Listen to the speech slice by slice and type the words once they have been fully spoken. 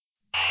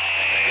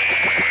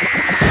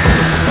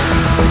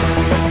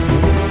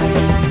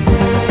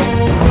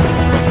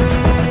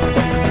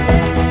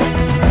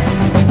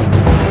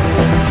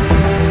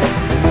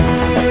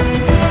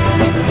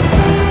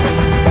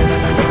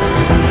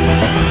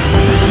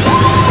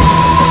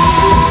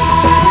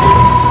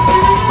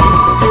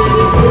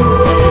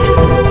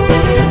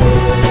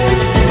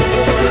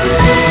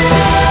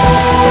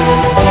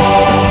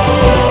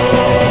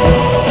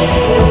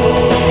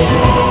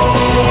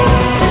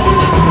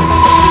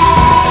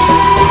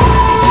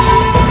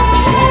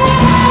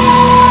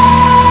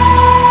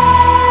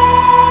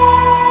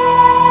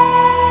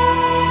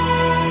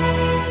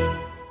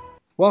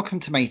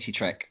Welcome to Matey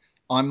Trek.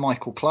 I'm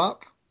Michael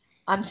Clark,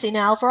 I'm Sina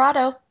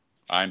Alvarado.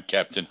 I'm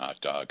Captain Hot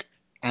Dog.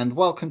 and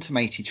welcome to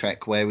Matey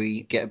Trek, where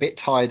we get a bit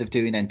tired of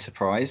doing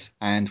Enterprise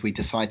and we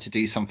decide to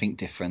do something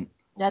different.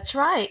 That's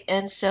right.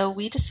 And so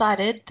we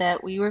decided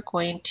that we were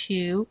going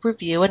to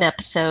review an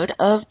episode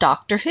of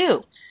Doctor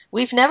Who.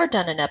 We've never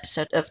done an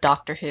episode of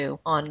Doctor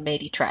Who on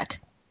Matey Trek.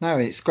 No,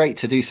 it's great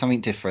to do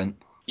something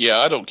different. Yeah,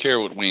 I don't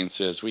care what Wayne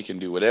says. We can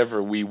do whatever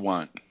we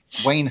want.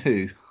 Wayne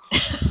Who?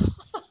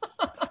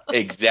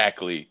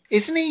 Exactly.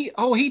 Isn't he?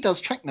 Oh, he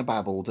does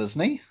Treknobabble,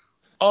 doesn't he?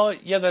 Oh,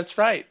 yeah, that's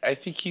right. I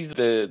think he's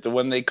the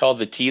one they call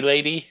the tea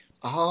lady.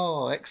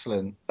 Oh,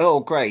 excellent.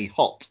 Earl Grey,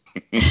 hot.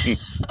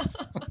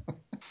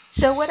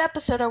 So what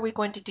episode are we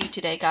going to do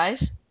today,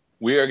 guys?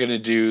 We are going to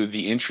do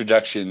the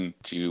introduction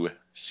to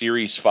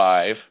Series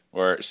 5,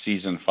 or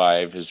Season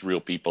 5, as real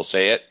people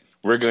say it.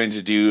 We're going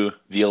to do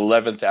the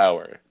 11th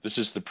hour. This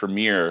is the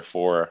premiere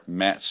for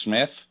Matt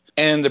Smith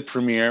and the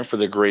premiere for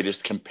the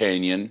greatest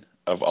companion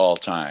of all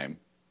time.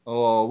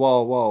 Oh,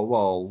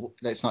 whoa.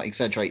 Let's not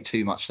exaggerate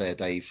too much there,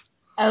 Dave.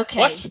 Okay,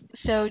 What?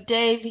 so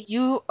Dave,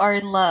 you are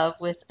in love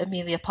with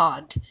Amelia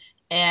Pond.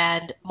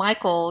 And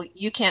Michael,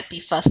 you can't be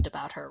fussed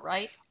about her,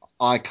 right?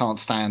 I can't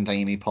stand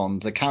Amy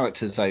Pond. The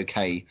character's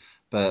okay,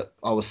 but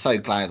I was so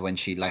glad when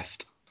she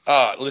left.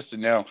 Listen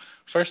now.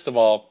 First of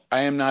all,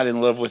 I am not in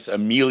love with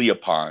Amelia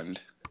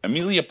Pond.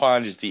 Amelia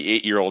Pond is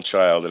the 8-year-old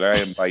child, and I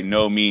am by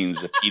no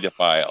means a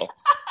pedophile.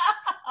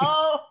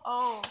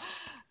 Oh.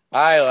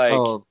 I like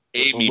Oh,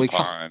 Amy we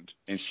can't. Pond,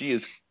 and she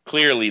is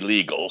clearly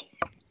legal.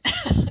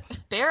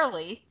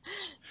 Barely.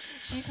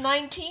 She's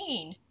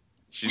 19.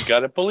 She's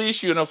got a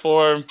police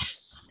uniform.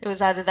 It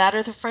was either that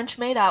or the French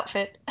maid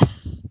outfit.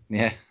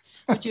 Yeah.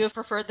 Would you have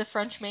preferred the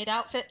French maid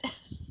outfit?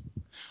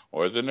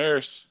 Or the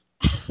nurse.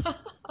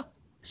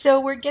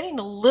 So we're getting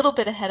a little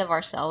bit ahead of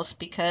ourselves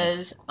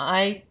because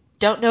I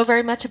don't know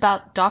very much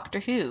about Doctor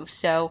Who.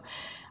 So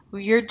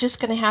you're just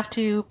going to have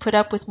to put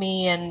up with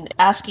me and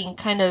asking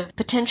kind of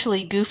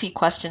potentially goofy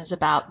questions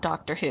about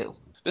Doctor Who.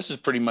 This is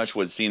pretty much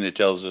what Cena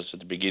tells us at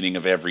the beginning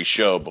of every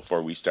show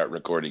before we start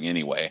recording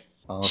anyway.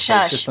 Oh, so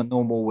it's just Shush. a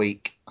normal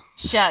week.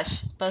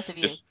 Shush, both of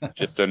you.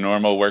 Just a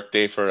normal work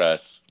day for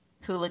us.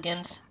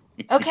 Hooligans.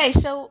 Okay,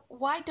 so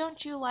why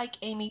don't you like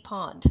Amy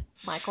Pond,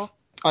 Michael?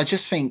 I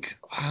just think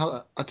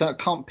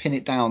can't pin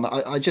it down.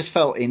 I just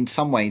felt in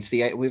some ways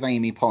with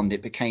Amy Pond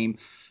it became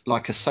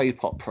like a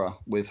soap opera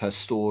with her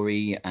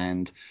story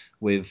and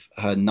with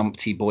her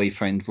numpty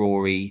boyfriend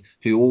Rory,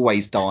 who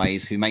always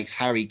dies, who makes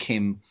Harry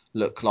Kim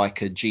look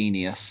like a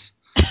genius.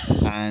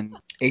 And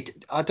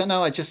I don't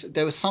know.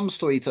 There were some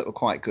stories that were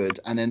quite good,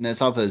 and then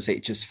there's others.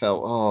 It just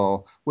felt,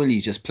 oh, will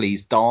you just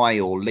please die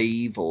or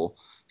leave or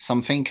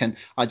something? And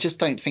I just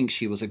don't think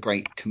she was a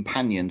great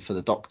companion for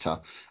the Doctor.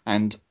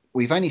 And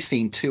we've only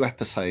seen 2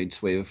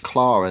 episodes with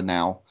Clara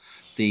now,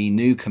 the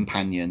new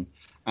companion,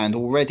 and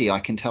already I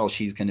can tell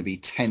she's going to be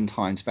 10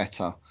 times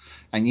better.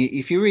 And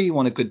if you really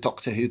want a good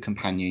Doctor Who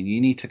companion, you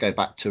need to go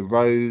back to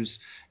Rose.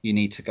 You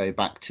need to go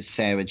back to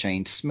Sarah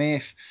Jane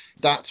Smith.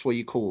 That's what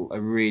you call a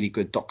really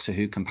good Doctor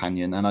Who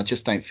companion. And I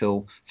just don't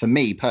feel, for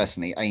me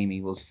personally, Amy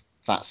was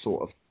that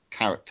sort of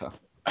character.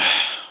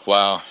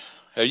 Wow.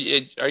 Are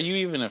you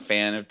even a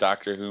fan of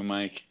Doctor Who,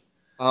 Mike?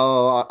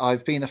 Oh,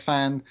 I've been a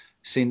fan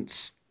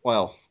since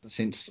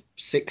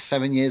 6,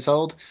 7 years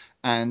old.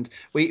 And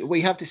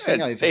we have this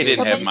thing over They here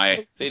didn't Well, where have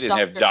basically they since didn't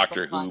have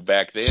Doctor Number Doctor One. Who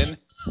back then.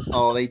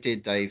 oh, they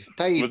did, Dave.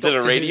 Was it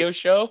a radio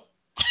show?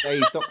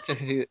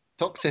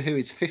 Doctor Who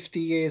is 50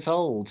 years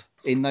old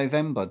in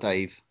November,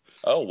 Dave.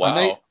 Oh, I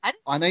know wow. I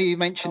I know you didn't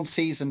know. mentioned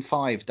season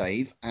 5,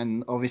 Dave,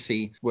 and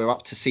obviously we're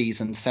up to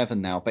season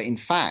 7 now, but in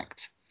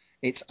fact,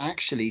 it's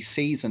actually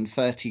season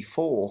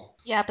 34.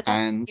 Yeah, but that's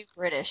And too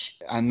British.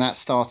 that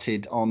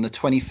started on the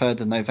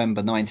 23rd of November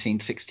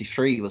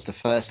 1963 was the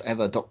first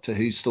ever Doctor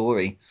Who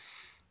story.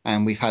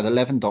 And we've had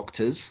 11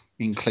 doctors,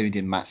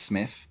 including Matt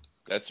Smith.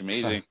 That's So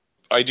amazing.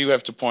 I do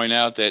have to point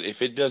out that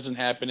if it doesn't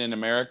happen in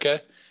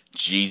America,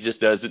 Jesus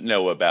doesn't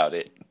know about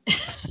it.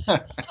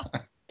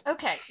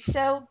 Okay,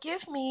 so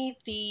give me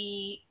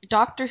the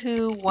Doctor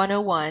Who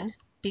 101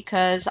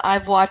 because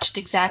I've watched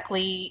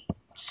exactly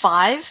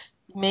 5,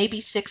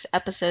 maybe 6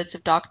 episodes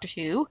of Doctor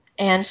Who,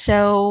 and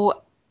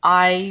so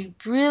I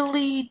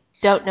really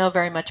don't know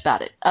very much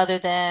about it other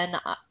than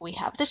we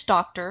have this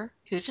doctor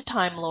who's a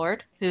Time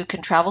Lord who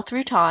can travel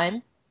through time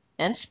and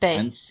and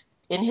space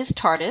in his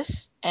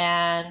TARDIS,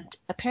 and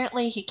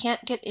apparently he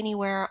can't get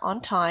anywhere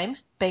on time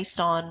based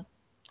on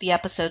the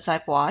episodes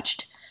I've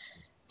watched,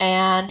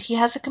 and he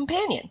has a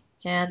companion.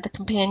 And the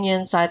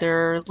companions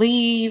either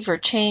leave or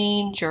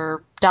change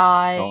or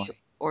die die.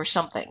 or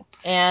something.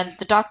 And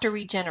the doctor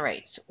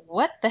regenerates.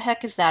 What the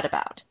heck is that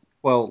about?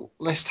 Well,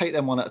 let's take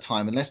them one at a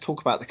time and let's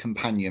talk about the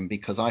companion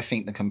because I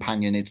think the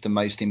companion is the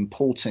most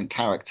important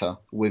character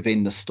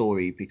within the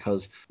story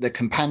because the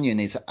companion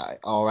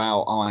are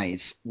our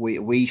eyes.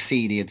 We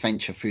see the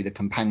adventure through the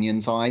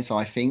companion's eyes,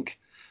 I think,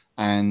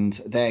 and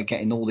they're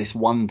getting all this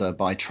wonder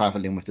by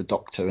traveling with the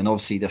Doctor and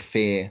obviously the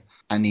fear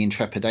and the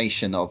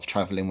intrepidation of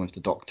traveling with the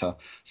Doctor.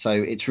 So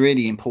it's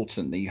really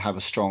important that you have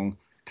a strong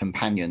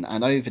companion.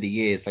 And over the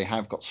years, they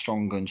have got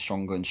stronger and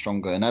stronger and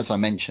stronger. And as I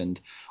mentioned,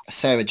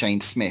 Sarah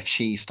Jane Smith,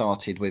 she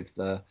started with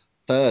the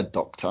third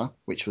Doctor,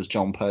 which was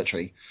John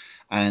Pertwee,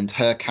 and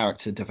her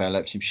character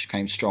developed and she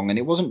became strong. And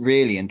it wasn't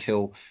really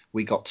until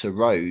we got to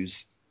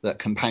Rose that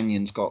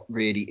companions got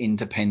really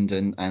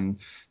independent and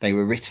they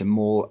were written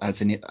more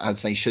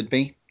as they should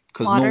be.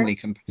 Because Modern. normally,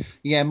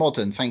 yeah,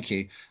 modern. Thank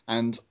you.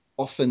 And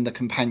often the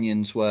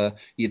companions were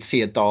you'd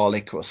see a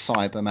Dalek or a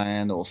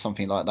Cyberman or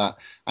something like that,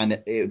 and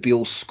it would be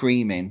all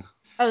screaming.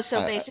 Oh, so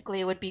Uh, basically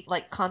it would be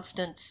like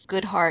Constance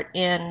Goodhart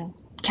in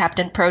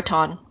Captain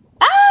Proton. it,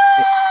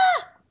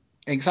 Ah!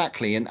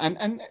 exactly, and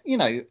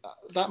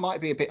that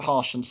might be a bit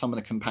harsh on some of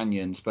the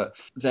companions, but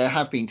there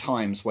have been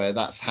times where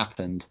that's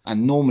happened,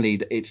 and normally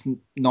it's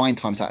 9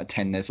 times out of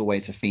 10 there's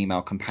always a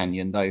female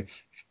companion, though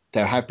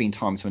there have been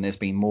times when there's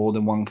been more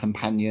than one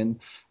companion.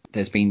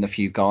 There's been a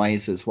few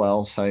guys as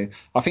well. So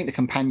I think the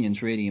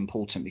companion's really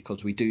important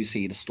because we do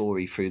see the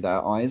story through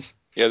their eyes.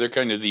 Yeah, they're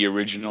kind of the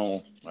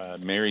original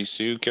Mary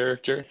Sue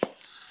character.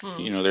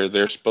 Hmm.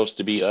 They're supposed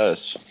to be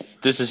us.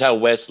 This is how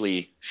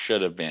Wesley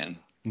should have been.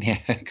 Yeah,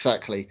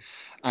 exactly.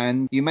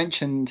 And you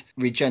mentioned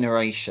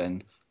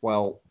regeneration.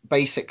 Well,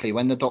 basically,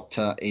 when the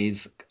Doctor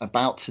is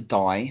about to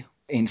die,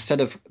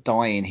 instead of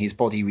dying, his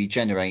body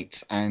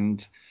regenerates.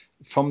 And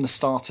from the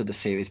start of the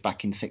series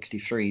back in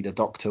 63, the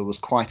Doctor was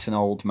quite an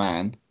old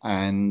man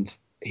and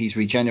he's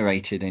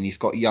regenerated and he's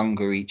got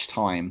younger each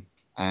time.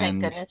 Thank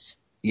And goodness.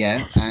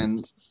 yeah,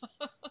 and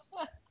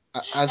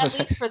as I At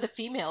said, least for the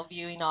female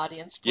viewing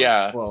audience, please.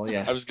 Yeah, well,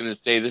 yeah. I was going to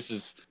say this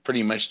is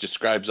pretty much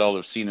describes all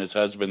of Cena's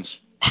husbands.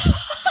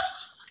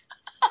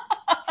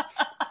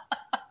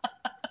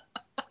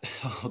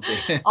 Oh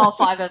dear. All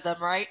five of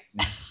them, right?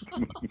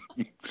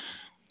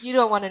 You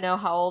don't want to know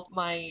how old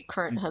my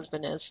current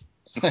husband is.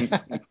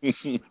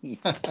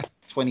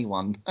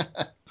 21.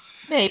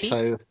 Maybe.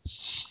 So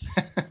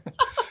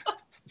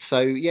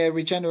So yeah,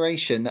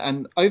 regeneration.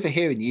 And over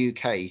here in the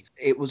UK,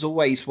 it was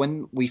always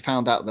when we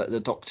found out that the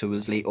doctor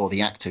was or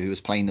the actor who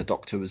was playing the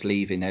doctor was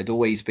leaving, there'd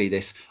always be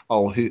this,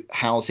 oh,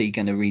 how's he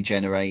going to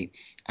regenerate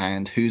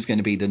and who's going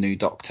to be the new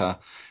doctor?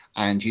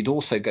 And you'd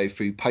also go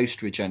through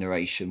post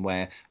regeneration,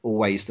 where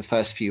always the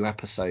first few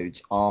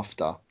episodes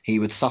after he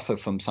would suffer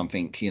from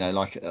something,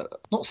 like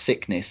not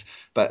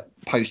sickness, but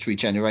post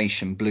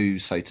regeneration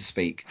blues, so to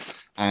speak.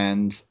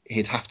 And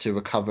he'd have to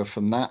recover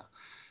from that.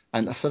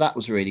 And so that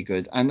was really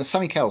good. And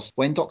something else,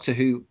 when Doctor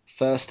Who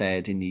first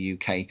aired in the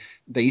UK,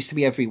 they used to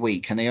be every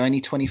week and they were only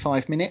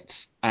 25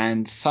 minutes.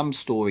 And some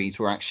stories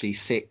were actually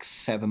 6,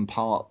 7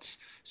 parts.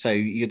 So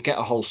you'd get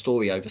a whole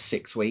story over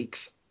 6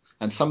 weeks.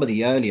 And some of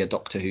the earlier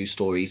Doctor Who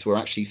stories were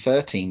actually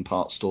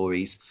 13-part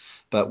stories.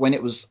 But when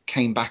it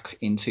came back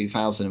in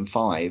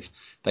 2005,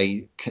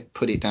 they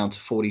put it down to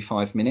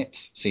 45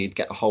 minutes. So you'd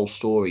get a whole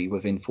story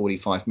within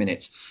 45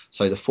 minutes.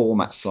 So the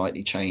format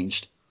slightly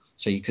changed.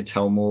 So you could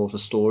tell more of a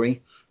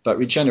story. But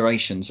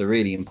regenerations are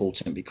really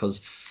important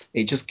because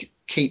it just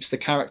keeps the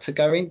character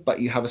going,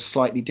 but you have a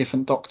slightly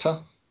different Doctor.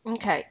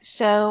 Okay,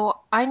 so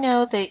I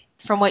know that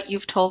from what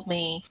you've told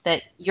me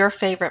that your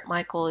favorite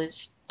Michael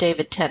is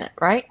David Tennant,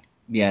 right?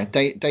 Yeah,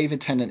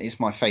 David Tennant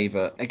is my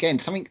favourite. Again,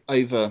 something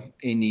over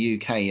in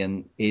the UK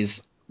and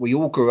is we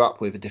all grew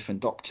up with a different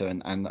Doctor,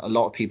 and a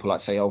lot of people like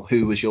say, "Oh,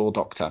 who was your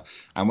Doctor?"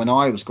 And when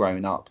I was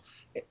growing up,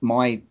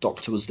 my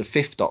Doctor was the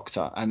fifth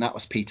Doctor, and that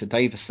was Peter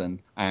Davison,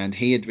 and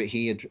he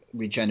had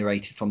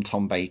regenerated from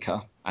Tom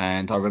Baker,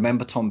 and I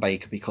remember Tom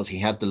Baker because he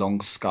had the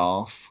long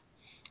scarf.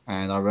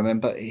 And I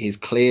remember his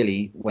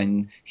clearly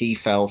when he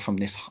fell from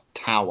this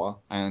tower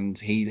and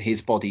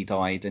his body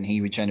died and he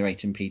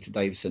regenerated in Peter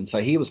Davison. So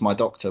he was my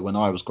doctor when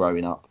I was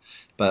growing up.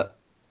 But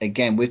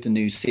again, with the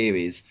new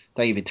series,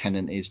 David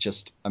Tennant is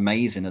just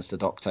amazing as the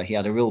doctor. He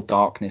had a real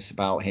darkness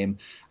about him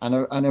and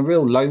a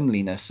real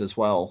loneliness as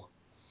well.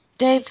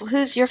 Dave,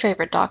 who's your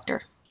favorite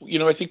Doctor?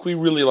 I think we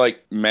really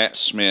like Matt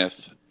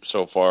Smith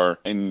so far,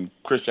 and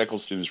Chris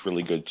Eccleston is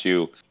really good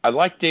too. I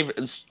like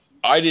David.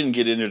 I didn't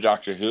get into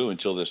Doctor Who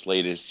until this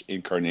latest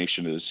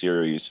incarnation of the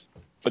series,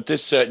 but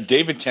this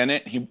David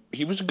Tennant,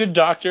 he was a good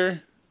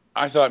doctor.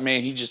 I thought,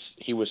 man,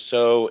 he was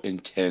so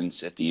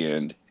intense at the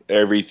end.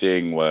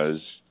 Everything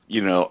was,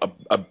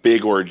 a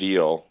big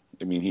ordeal.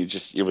 I mean,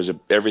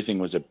 everything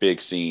was a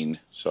big scene.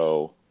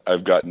 So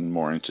I've gotten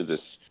more into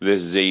this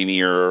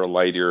zanier,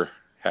 lighter,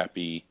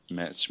 happy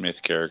Matt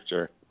Smith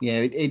character.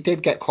 Yeah, it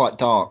did get quite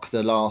dark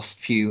the last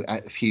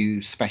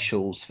few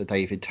specials for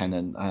David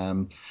Tennant.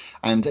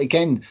 And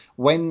again,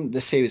 when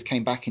the series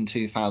came back in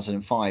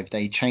 2005,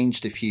 they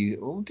changed a few,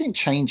 well, didn't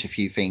change a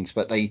few things,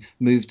 but they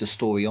moved the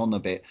story on a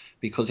bit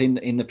because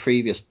in the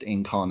previous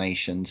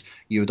incarnations,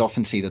 you would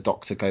often see the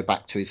Doctor go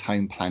back to his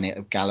home planet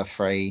of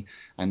Gallifrey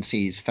and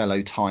see his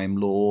fellow Time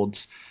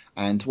Lords.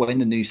 And when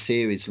the new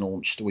series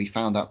launched, we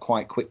found out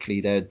quite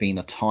quickly there had been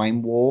a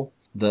time war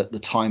that the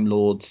Time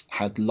Lords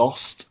had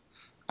lost.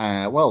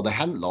 Well, they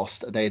hadn't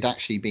lost. They had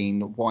actually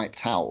been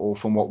wiped out, or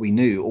from what we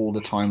knew, all the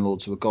Time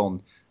Lords were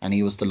gone, and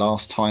he was the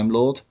last Time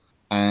Lord.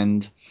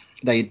 And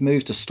they'd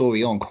moved the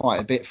story on quite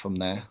a bit from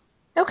there.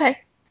 Okay.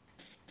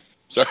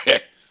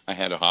 Sorry, I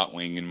had a hot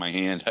wing in my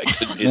hand. I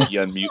couldn't hit the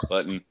unmute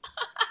button.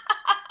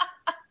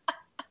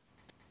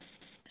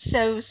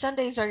 So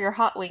Sundays are your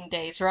hot wing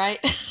days, right?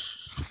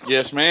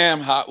 Yes,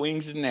 ma'am. Hot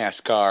wings and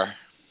NASCAR.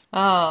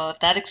 Oh,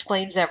 that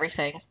explains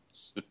everything.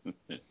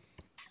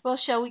 Well,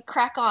 shall we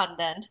crack on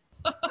then?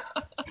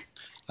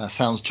 That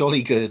sounds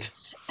jolly good.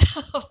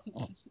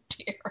 Oh,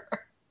 dear.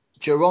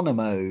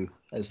 Geronimo,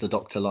 as the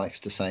doctor likes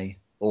to say,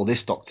 or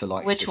this doctor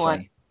likes Which to one?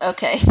 say.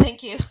 Okay,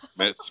 thank you.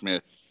 Matt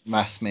Smith.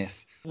 Matt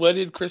Smith. What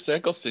did Chris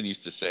Eccleston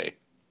used to say?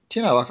 Do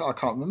you know, I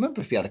can't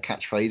remember if he had a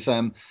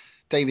catchphrase.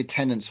 David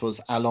Tennant's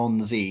was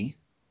Allons-y,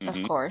 Of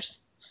Mm-hmm. course.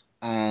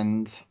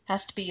 and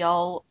Has to be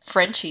all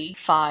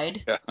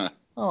Frenchy-fied.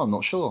 I'm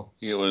not sure.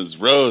 It was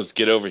Rose,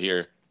 get over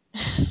here.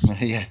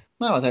 Yeah.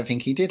 No, I don't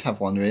think he did have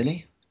one,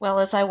 really. Well,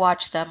 as I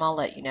watch them, I'll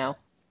let you know.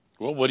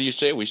 Well, what do you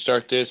say we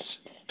start this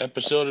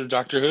episode of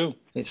Doctor Who?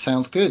 It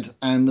sounds good.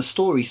 And the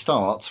story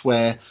starts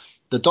where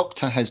the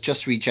Doctor has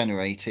just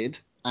regenerated,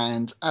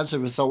 and as a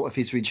result of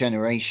his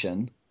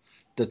regeneration,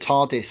 the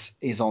TARDIS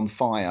is on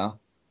fire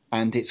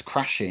and it's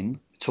crashing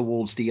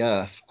towards the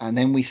Earth. And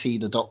then we see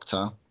the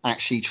Doctor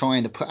actually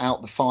trying to put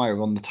out the fire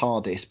on the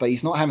TARDIS, but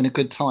he's not having a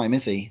good time,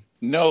 is he?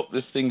 Nope,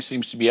 this thing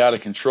seems to be out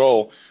of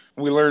control.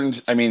 We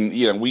learned, I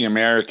mean, we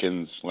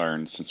Americans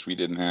learned, since we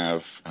didn't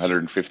have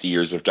 150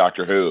 years of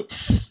Doctor Who,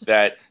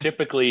 that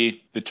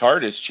typically the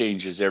TARDIS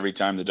changes every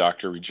time the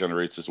Doctor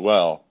regenerates as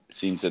well. It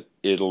seems that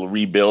it'll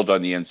rebuild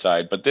on the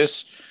inside. But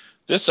this,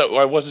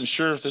 I wasn't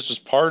sure if this was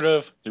part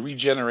of the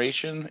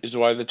regeneration, is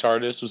why the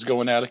TARDIS was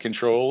going out of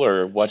control,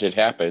 or what had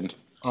happened.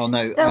 Oh,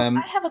 no. So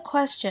I have a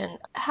question.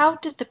 How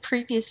did the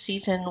previous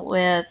season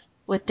with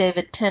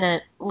David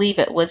Tennant leave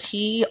it? Was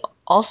he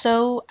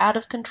also out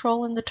of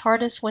control in the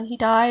TARDIS when he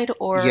died,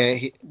 or?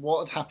 Yeah,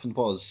 what had happened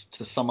was,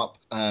 to sum up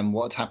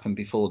what had happened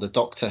before, the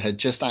Doctor had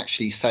just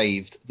actually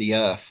saved the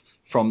Earth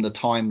from the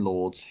Time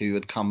Lords who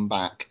had come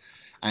back.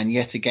 And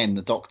yet again,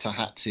 the Doctor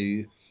had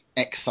to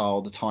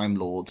exile the Time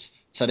Lords.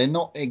 So they're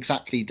not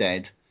exactly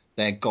dead,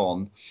 they're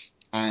gone.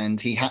 And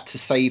he had to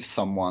save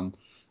someone,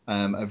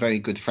 a very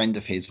good friend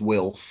of his,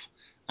 Wilf,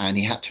 and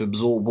he had to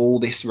absorb all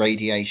this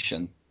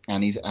radiation.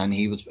 And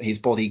his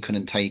body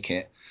couldn't take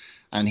it,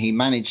 and he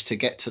managed to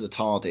get to the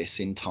TARDIS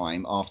in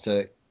time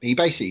after he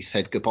basically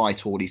said goodbye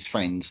to all his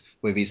friends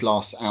with his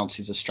last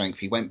ounces of strength.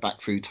 He went back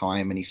through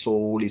time and he saw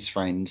all his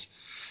friends,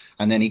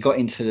 and then he got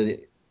into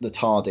the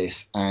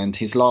TARDIS, and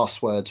his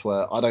last words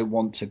were, "I don't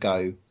want to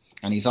go,"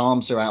 and his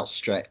arms are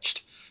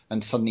outstretched,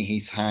 and suddenly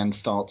his hands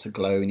start to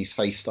glow and his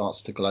face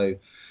starts to glow,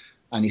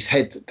 and his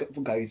head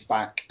goes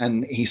back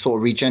and he sort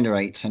of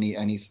regenerates, and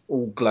he's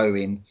all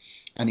glowing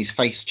and his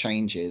face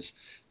changes.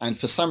 And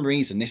for some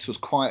reason, this was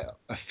quite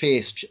a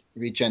fierce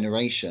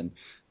regeneration.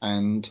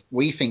 And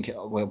we think,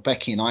 well,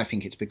 Becky and I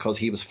think it's because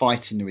he was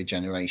fighting the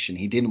regeneration.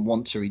 He didn't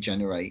want to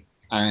regenerate.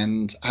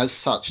 And as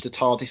such, the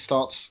TARDIS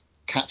starts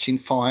catching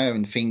fire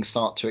and things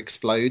start to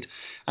explode.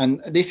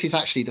 And this is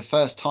actually the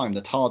first time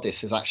the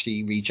TARDIS has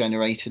actually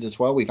regenerated as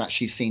well. We've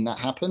actually seen that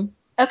happen.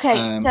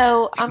 Okay,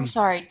 so I'm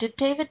sorry. Did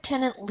David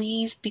Tennant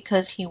leave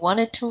because he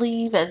wanted to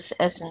leave as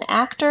an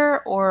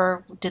actor,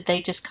 or did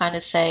they just kind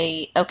of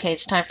say, "Okay,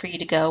 it's time for you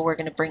to go. We're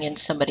going to bring in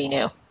somebody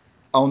new"?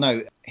 Oh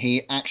no,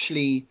 he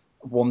actually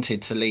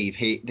wanted to leave.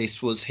 He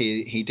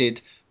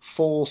did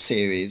 4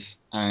 series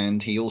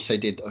and he also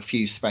did a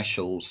few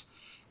specials,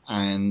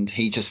 and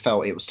he just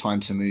felt it was time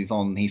to move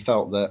on. He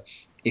felt that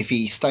if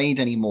he stayed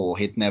anymore,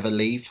 he'd never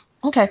leave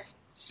Okay.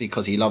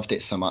 because he loved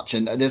it so much.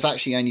 And there's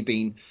actually only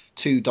been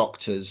 2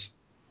 doctors.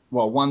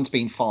 Well, one's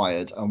been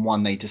fired and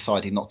one they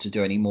decided not to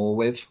do any more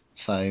with.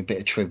 So a bit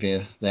of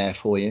trivia there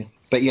for you.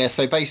 But yeah,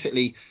 so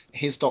basically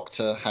his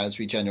doctor has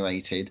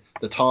regenerated,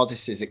 the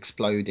TARDIS is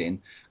exploding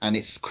and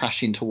it's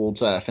crashing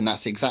towards Earth, and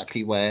that's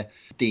exactly where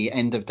the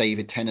end of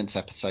David Tennant's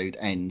episode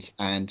ends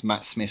and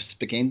Matt Smith's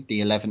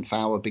the 11th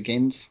hour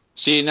begins.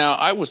 See, now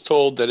I was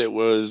told that it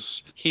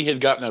was he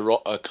had gotten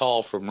a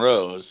call from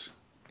Rose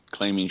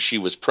claiming she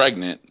was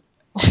pregnant,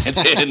 and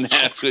then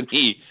that's when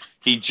he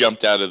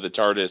jumped out of the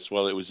TARDIS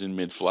while it was in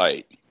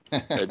mid-flight.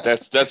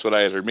 That's what I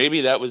had heard.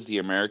 Maybe that was the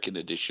American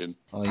edition.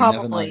 Oh, you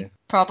never know.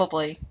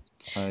 Probably.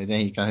 So there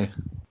you go.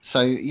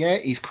 So yeah,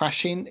 he's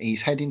crashing,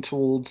 he's heading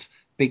towards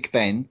Big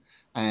Ben,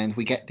 and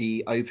we get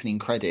the opening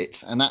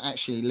credits, and that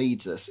actually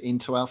leads us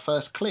into our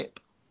first clip.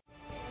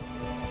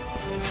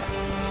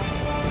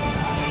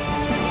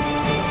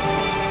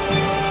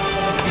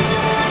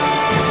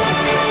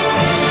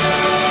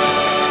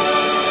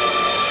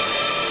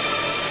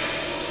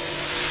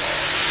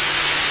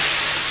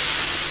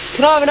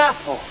 Can I have an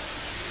apple?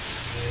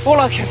 All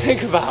I can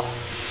think about.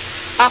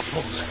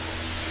 Apples.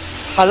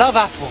 I love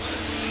apples.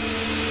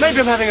 Maybe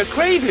I'm having a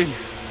craving.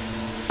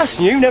 That's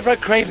new, never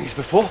had cravings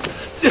before.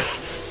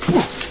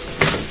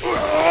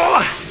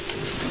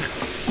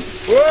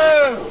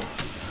 Whoa!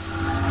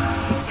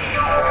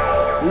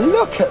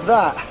 Look at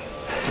that.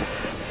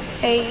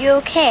 Are you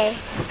okay?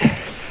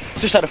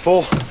 Just had a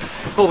fall.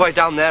 All the way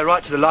down there,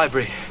 right to the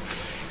library.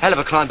 Hell of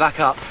a climb back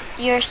up.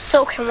 You're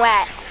soaking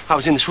wet. I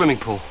was in the swimming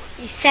pool.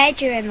 You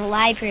said you were in the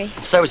library.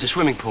 So was the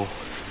swimming pool.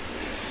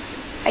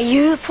 Are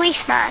you a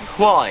policeman?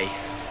 Why?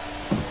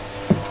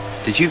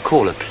 Did you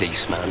call a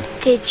policeman?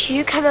 Did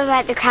you come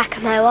about the crack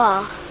of my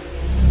wall?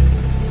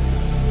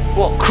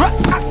 What crap?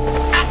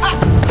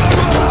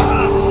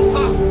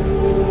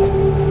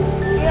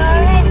 You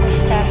alright,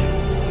 mister?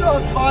 No,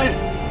 I'm fine.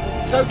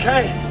 It's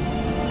okay.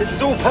 This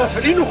is all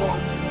perfectly normal.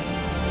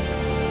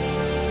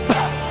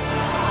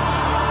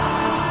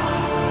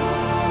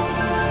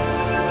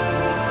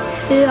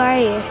 Who are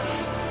you?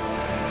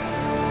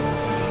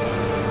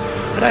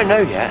 I don't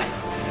know yet.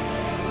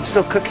 I'm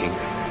still cooking.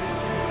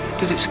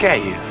 Does it scare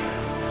you?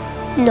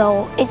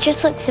 No, it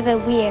just looks a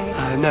bit weird.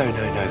 No.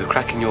 The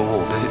crack in your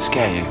wall. Does it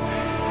scare you?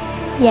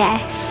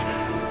 Yes.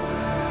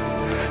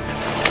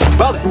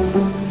 Well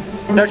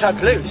then, no time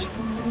to lose.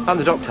 I'm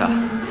the doctor.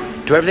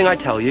 Do everything I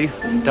tell you.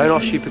 Don't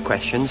ask stupid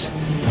questions.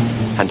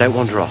 And don't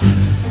wander off.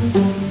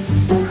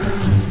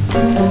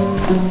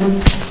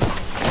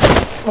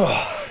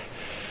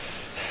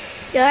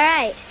 You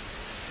alright?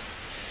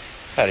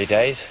 Early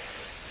days.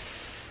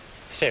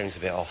 Steering's a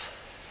bit off.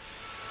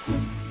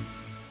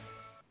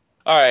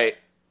 All right.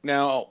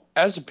 Now,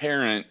 as a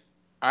parent,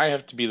 I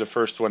have to be the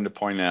first one to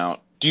point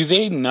out, do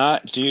they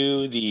not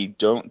do the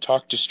Don't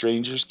Talk to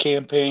Strangers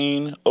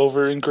campaign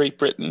over in Great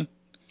Britain?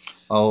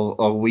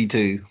 Oh, we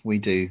do.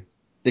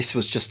 This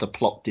was just a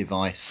plot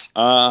device.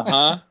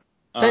 Uh-huh.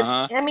 But,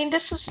 I mean,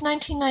 this was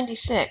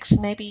 1996.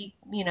 Maybe,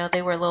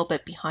 they were a little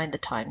bit behind the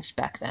times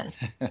back then.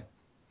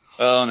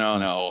 Oh,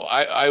 no.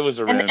 I was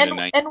around in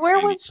 1996. And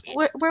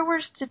where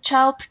was the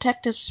Child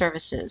Protective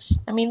Services?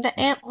 I mean, the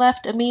aunt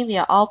left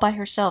Amelia all by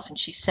herself, and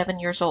she's 7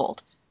 years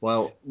old.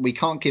 Well, we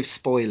can't give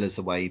spoilers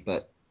away,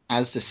 but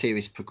as the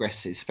series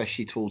progresses,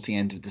 especially towards the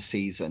end of the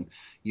season,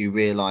 you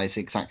realise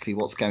exactly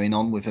what's going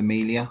on with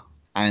Amelia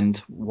and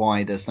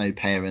why there's no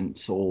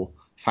parents or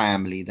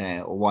family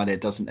there, or why there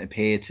doesn't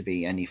appear to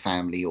be any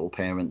family or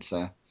parents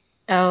there.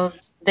 Oh,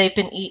 they've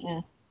been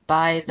eaten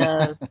by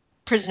the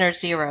Prisoner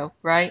Zero,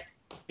 right?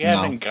 We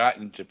haven't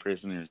gotten to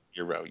Prisoner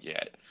Zero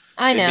yet.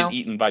 I They've know. been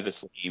eaten by the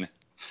Slovene.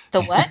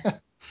 The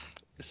what?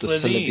 The The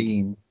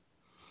Slovene.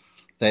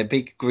 They're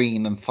big,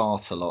 green, and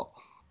fart a lot.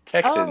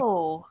 Texans.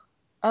 Oh,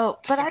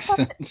 but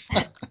Texans.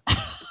 I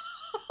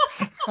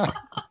thought.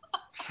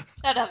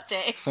 Shut up,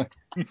 Dave.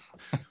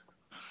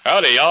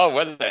 Howdy, y'all.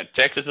 We're the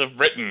Texas of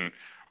Britain.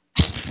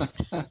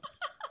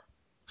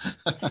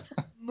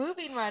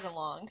 Moving right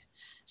along.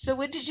 So,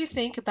 what did you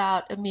think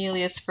about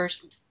Amelia's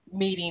first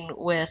meeting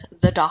with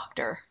the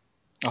doctor?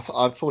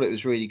 I thought it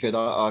was really good.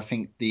 I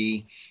think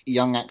the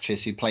young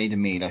actress who played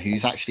Amelia,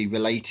 who's actually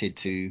related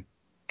to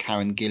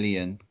Karen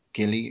Gillan.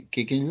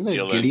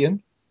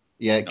 Gillan?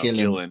 Yeah, No,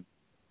 Gillan.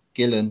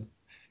 Gillan.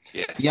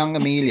 Yes. Young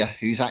Amelia,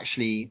 she's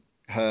actually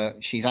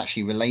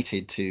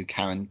related to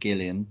Karen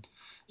Gillan.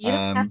 You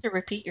don't have to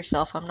repeat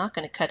yourself. I'm not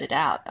going to cut it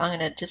out. I'm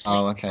going to just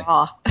leave okay. it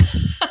raw.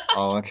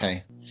 Oh,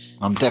 okay.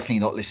 I'm definitely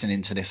not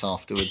listening to this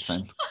afterwards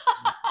then.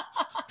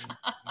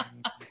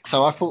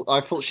 So I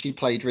thought she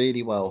played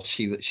really well.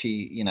 She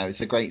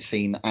it's a great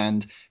scene,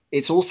 and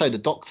it's also the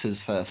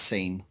Doctor's first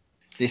scene.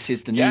 This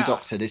is the new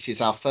Doctor. This is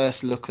our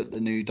first look at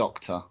the new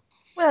Doctor.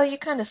 Well, you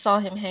kind of saw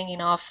him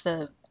hanging off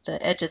the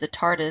edge of the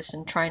TARDIS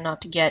and trying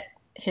not to get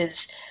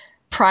his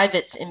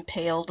privates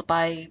impaled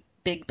by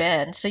Big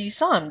Ben. So you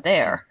saw him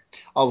there.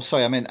 Oh,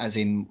 sorry, I meant as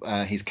in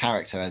his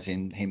character, as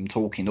in him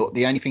talking.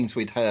 The only things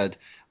we'd heard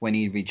when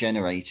he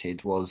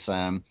regenerated was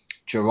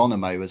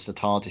Geronimo as the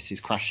TARDIS is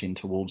crashing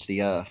towards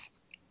the Earth.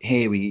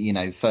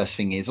 Here first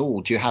thing is,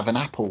 do you have an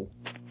apple?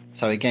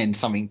 So again,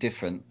 something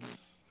different.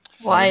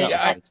 So Why? that was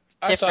good.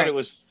 I thought it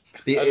was.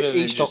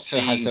 Each Doctor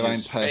has their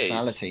own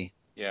personality.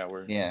 Yeah,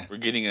 we're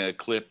getting a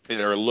clip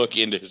or a look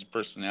into his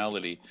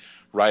personality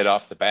right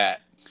off the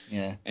bat.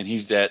 Yeah. And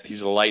he's a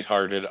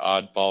lighthearted,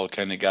 oddball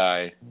kind of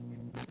guy,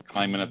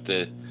 climbing up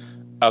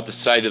out the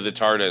side of the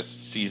TARDIS,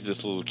 sees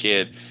this little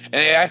kid,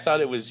 and I thought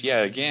it was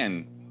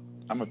again,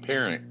 I'm a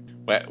parent.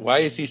 Why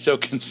is he so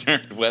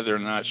concerned whether or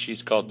not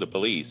she's called the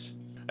police?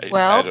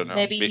 I don't know.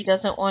 Maybe he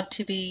doesn't want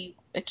to be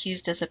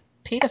accused as a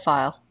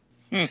pedophile.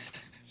 Well,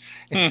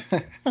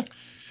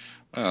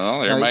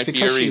 there might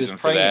be a reason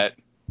for that.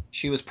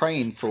 She was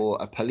praying for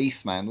a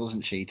policeman,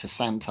 wasn't she, to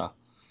Santa?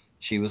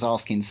 She was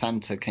asking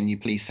Santa, can you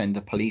please send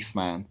a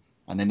policeman?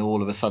 And then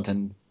all of a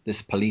sudden,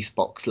 this police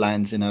box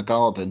lands in her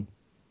garden.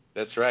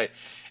 That's right.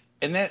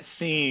 And that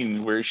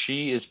scene where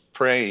she is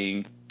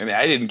praying, and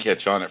I didn't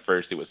catch on at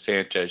first, it was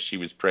Santa she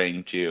was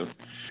praying to.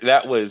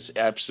 That was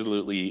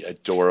absolutely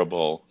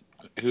adorable.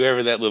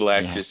 Whoever that little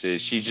actress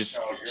is, she's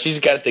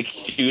got the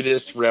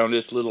cutest,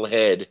 roundest little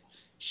head.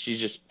 She's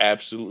just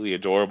absolutely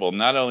adorable.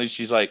 Not only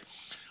she's like,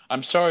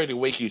 I'm sorry to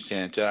wake you,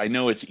 Santa. I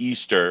know it's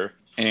Easter.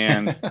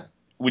 And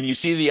when you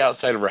see the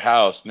outside of her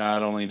house,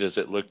 not only does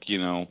it look,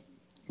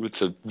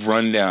 it's a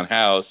rundown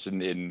house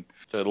and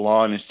the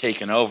lawn is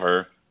taken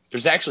over,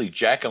 there's actually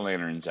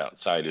jack-o'-lanterns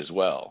outside as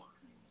well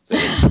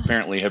that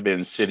apparently have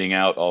been sitting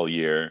out all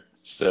year.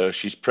 So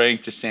she's praying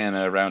to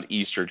Santa around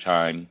Easter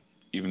time,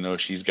 even though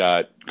she's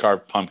got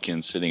carved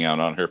pumpkins sitting out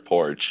on her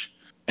porch.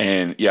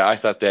 And I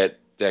thought that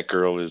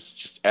girl is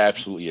just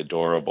absolutely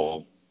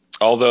adorable.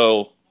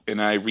 Although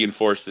and I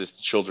reinforce this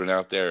to children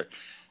out there,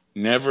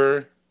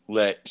 never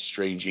let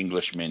strange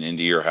Englishmen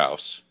into your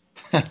house.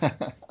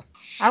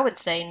 I would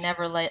say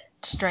never let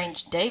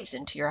strange Daves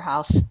into your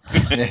house.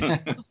 Yeah.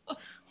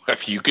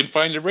 If you can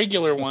find a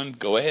regular one,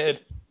 go ahead.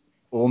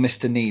 Or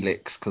Mr.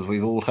 Neelix, because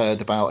we've all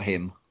heard about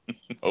him.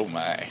 Oh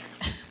my.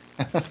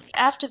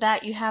 After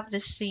that, you have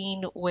this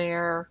scene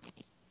where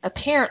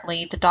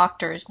apparently the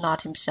doctor is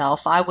not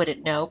himself. I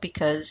wouldn't know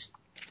because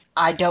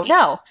I don't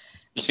know.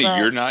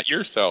 You're not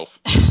yourself.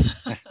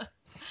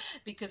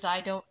 Because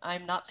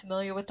I'm not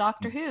familiar with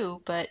Doctor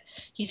Who, but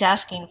he's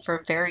asking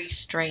for very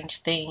strange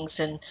things.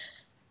 And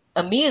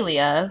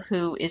Amelia,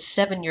 who is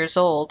 7 years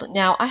old,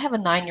 now I have a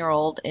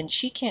 9-year-old and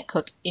she can't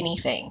cook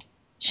anything.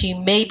 She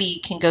maybe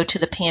can go to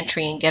the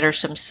pantry and get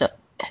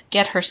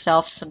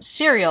herself some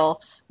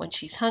cereal when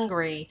she's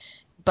hungry,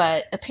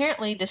 but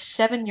apparently this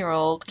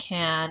 7-year-old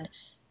can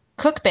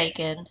cook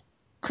bacon,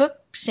 cook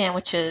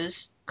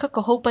sandwiches, cook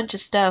a whole bunch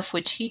of stuff,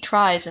 which he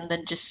tries and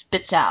then just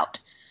spits out.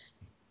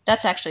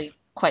 That's actually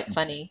quite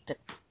funny that,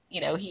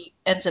 he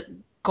ends up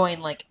going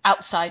like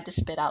outside to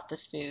spit out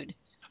this food.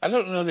 I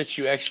don't know that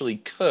you actually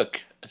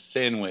cook a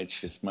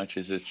sandwich as much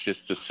as it's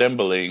just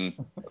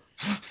assembling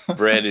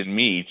bread and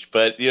meat,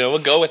 but we'll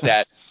go with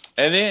that.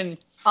 And then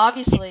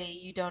Obviously,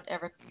 you don't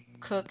ever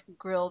cook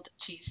grilled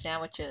cheese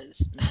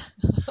sandwiches.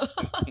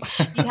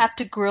 You have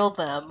to grill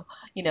them,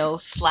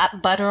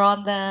 slap butter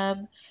on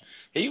them,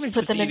 he was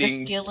put just them in the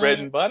eating bread skillet.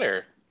 and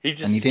butter. And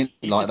you didn't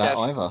He like just that asked,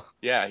 either.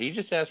 yeah, he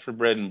just asked for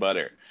bread and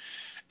butter.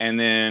 And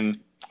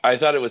then I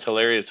thought it was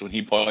hilarious when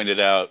he pointed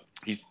out,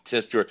 he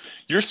says to her,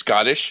 "You're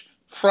Scottish,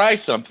 fry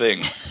something."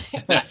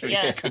 That's when he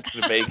Yes. cooks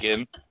the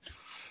bacon.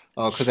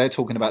 Oh, because they're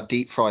talking about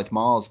deep fried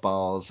Mars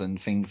bars and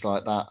things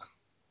like that.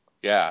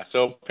 Yeah,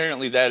 so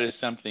apparently that is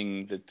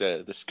something that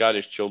the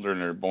Scottish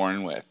children are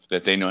born with,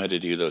 that they know how to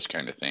do those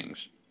kind of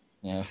things.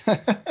 Yeah.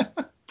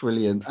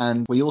 Brilliant.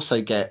 And we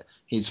also get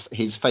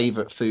his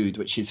favourite food,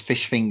 which is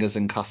fish fingers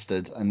and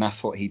custard, and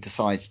that's what he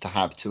decides to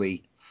have to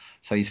eat.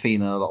 So he's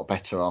feeling a lot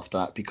better after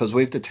that, because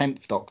with the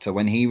 10th Doctor,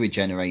 when he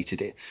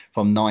regenerated it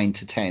from 9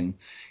 to 10,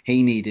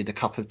 he needed a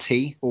cup of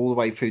tea all the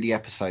way through the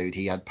episode.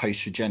 He had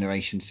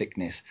post-regeneration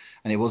sickness,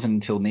 and it wasn't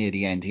until near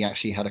the end he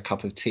actually had a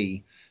cup of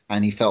tea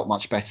and he felt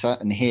much better.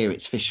 And here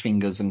it's fish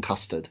fingers and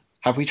custard.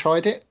 Have we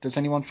tried it? Does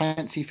anyone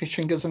fancy fish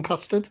fingers and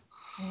custard?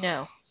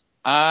 No.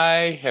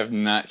 I have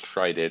not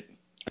tried it,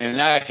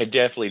 and I had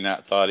definitely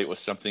not thought it was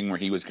something where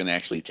he was going to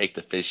actually take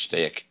the fish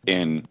stick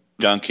and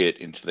dunk it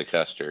into the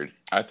custard.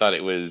 I thought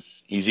it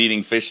was he's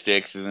eating fish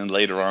sticks, and then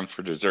later on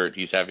for dessert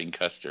he's having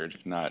custard,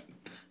 not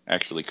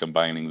actually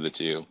combining the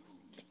two.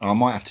 I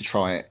might have to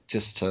try it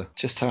just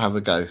to have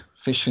a go.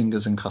 Fish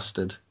fingers and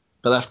custard.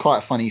 But that's quite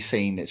a funny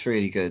scene. It's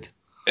really good.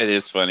 It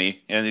is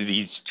funny, and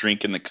he's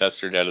drinking the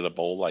custard out of the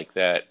bowl like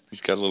that.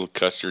 He's got a little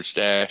custard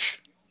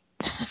stash.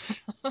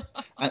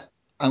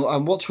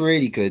 And what's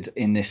really good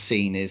in this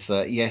scene is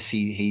that yes,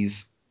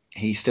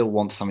 he still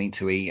wants something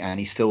to eat and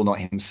he's still not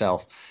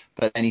himself,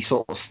 but then he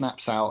sort of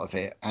snaps out of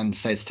it and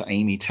says to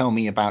Amy, "Tell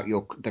me about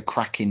the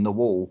crack in the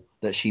wall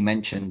that she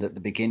mentioned at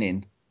the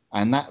beginning,"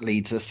 and that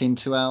leads us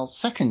into our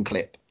second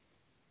clip.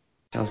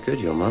 Sounds good,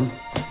 your mum.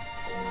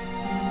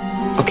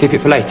 I'll keep it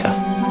for later.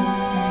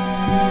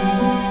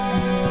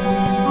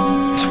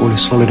 This wall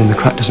is solid and the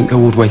crack doesn't go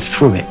all the way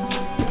through it.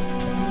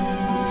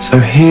 So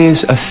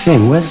here's a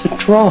thing. Where's the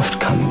draft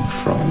coming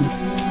from?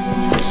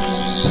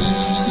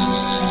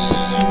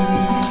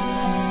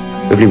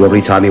 Wibbly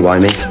wobbly, timey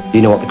wimey.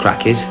 You know what the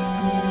crack is?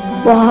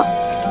 What?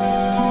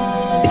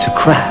 It's a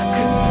crack.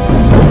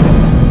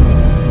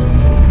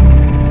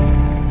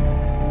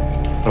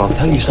 But I'll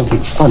tell you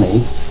something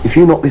funny. If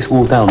you knock this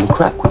wall down, the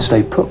crack would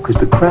stay put because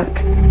the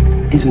crack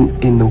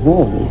isn't in the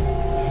wall.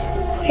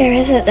 Where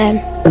is it then?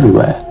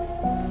 Everywhere.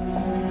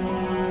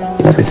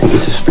 You never think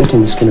it's a split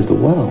in the skin of the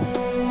world.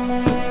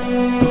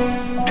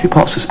 Two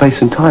parts of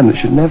space and time that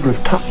should never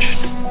have touched.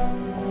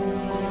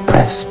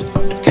 Pressed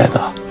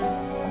together.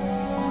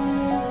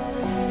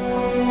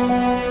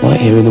 Right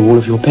here in the wall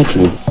of your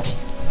bedroom.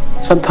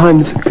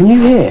 Sometimes, can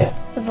you hear?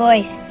 The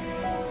voice.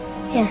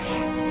 Yes.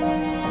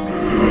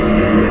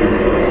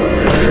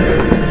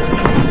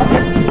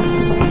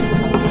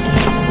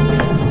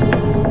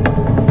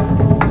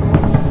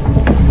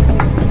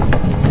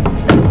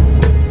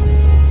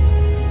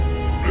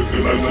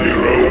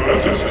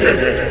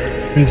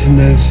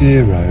 Prisoner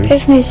Zero.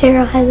 Prisoner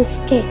Zero has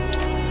escaped.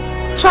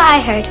 That's what I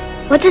heard.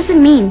 What does it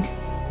mean?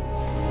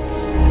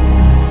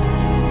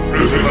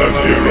 Prisoner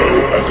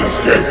Zero has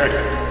escaped.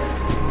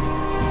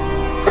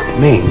 It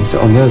means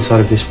that on the other side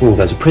of this wall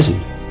there's a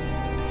prison.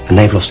 And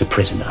they've lost a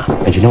prisoner.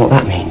 And you know what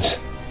that means?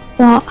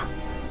 What?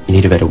 You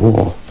need a better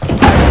wall.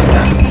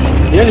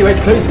 The only way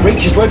to close the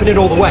breach is to open it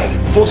all the way.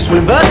 The forces will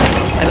invert,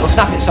 and it'll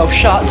snap itself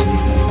shut.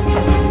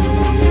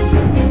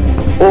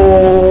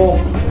 Or...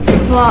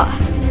 What?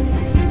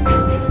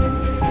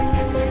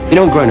 You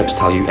know when grown-ups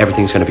tell you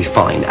everything's going to be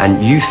fine,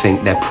 and you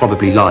think they're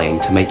probably lying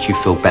to make you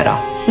feel better?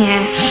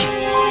 Yes.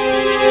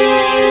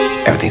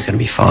 Everything's going to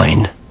be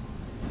fine.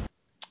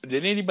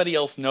 did anybody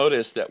else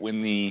notice that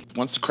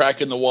once the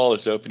crack in the wall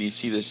is open, you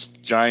see this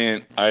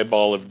giant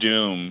eyeball of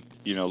doom,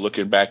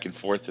 looking back and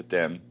forth at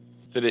them,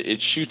 that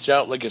it shoots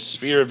out like a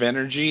sphere of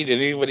energy?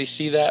 Did anybody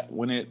see that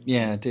when it?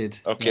 Yeah, I did.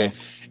 Okay.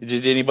 Yeah.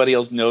 Did anybody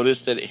else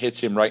notice that it hits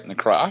him right in the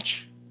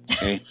crotch?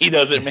 And he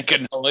doesn't make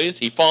a noise.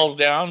 He falls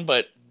down,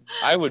 but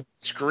I would be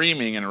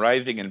screaming and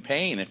writhing in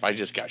pain if I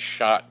just got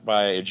shot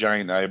by a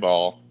giant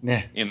eyeball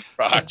Yeah. in the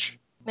crotch.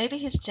 Maybe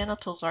his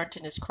genitals aren't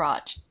in his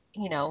crotch.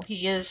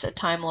 He is a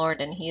Time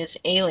Lord and he is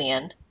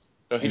alien.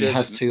 So he And he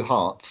has doesn't. 2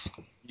 hearts.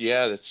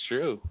 Yeah, that's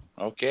true.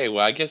 Okay,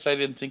 well, I guess I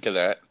didn't think of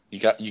that. You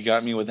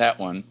got me with that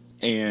one.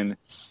 And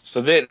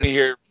so then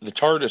here the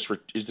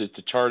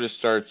TARDIS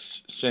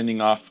starts sending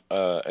off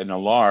an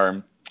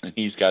alarm, and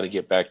he's got to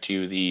get back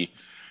to the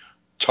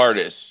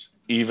TARDIS,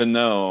 even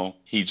though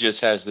he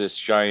just has this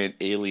giant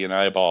alien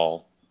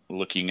eyeball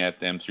looking at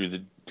them through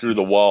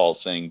the wall,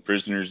 saying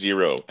 "Prisoner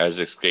Zero has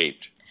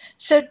escaped."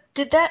 So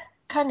did that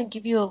kind of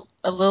give you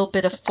a little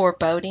bit of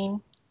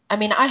foreboding? I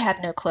mean, I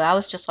had no clue. I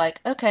was just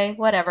like, okay,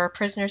 whatever,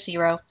 Prisoner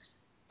Zero.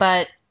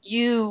 But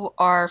you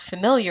are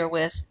familiar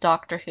with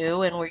Doctor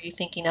Who, and were you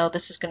thinking, oh,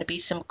 this is going to be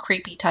some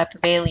creepy type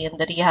of alien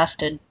that he has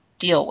to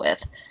deal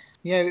with?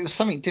 Yeah, it was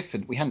something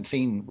different. I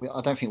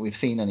don't think we've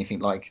seen anything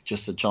like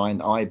just a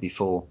giant eye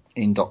before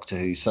in Doctor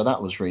Who, so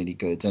that was really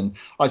good. And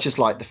I just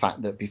liked the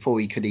fact that before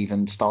he could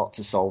even start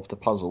to solve the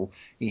puzzle,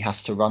 he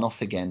has to run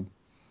off again.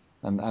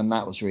 And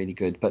that was really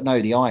good. But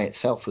no, the eye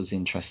itself was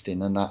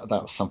interesting, and that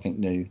was something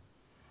new.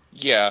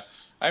 Yeah,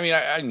 I mean,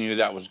 I knew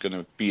that was going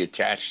to be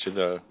attached to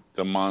the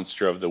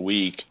monster of the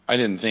week. I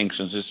didn't think,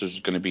 since this was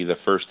going to be the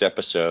first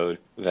episode,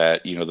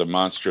 that the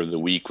monster of the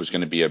week was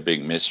going to be a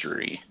big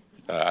mystery.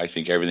 I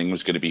think everything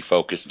was going to be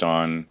focused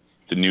on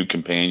the new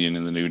companion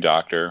and the new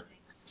doctor.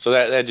 So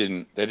that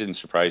didn't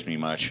surprise me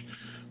much.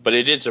 But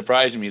it did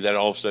surprise me that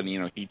all of a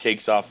sudden, he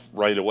takes off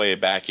right away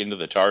back into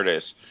the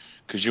TARDIS,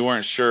 because you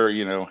weren't sure,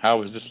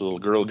 how is this little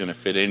girl going to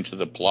fit into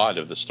the plot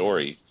of the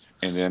story?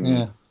 And then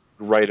Yeah.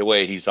 right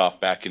away he's off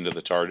back into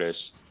the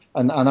TARDIS.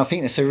 And I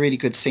think it's a really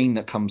good scene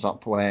that comes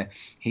up where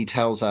he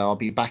tells her, "I'll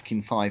be back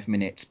in 5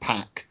 minutes,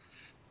 pack."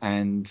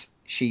 And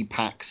she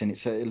packs, and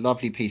it's a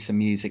lovely piece of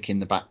music in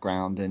the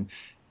background, and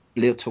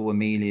little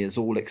Amelia's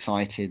all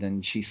excited,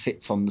 and she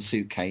sits on the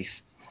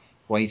suitcase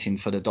waiting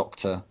for the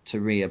doctor to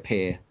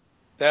reappear.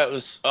 That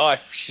was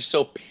she's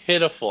so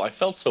pitiful. I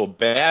felt so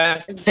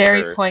bad for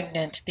Very her.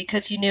 poignant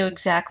because you knew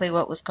exactly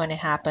what was going to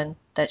happen,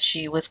 that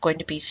she was going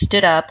to be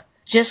stood up,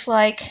 just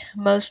like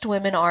most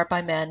women are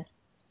by men,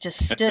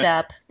 just stood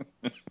up.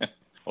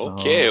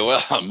 Okay, Oh,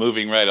 well,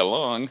 moving right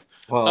along.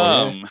 well,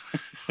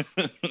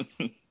 yeah,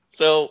 Um,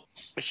 so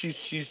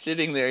she's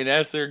sitting there, and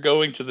as they're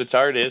going to the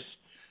TARDIS,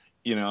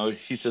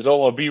 he says,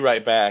 "Oh, I'll be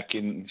right back,"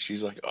 and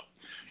she's like,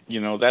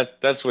 "Oh,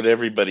 that's what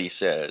everybody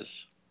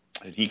says."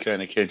 And he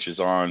kind of catches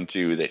on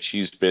to that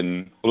she's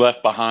been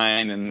left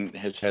behind and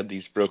has had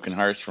these broken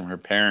hearts from her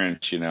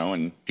parents,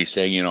 and he's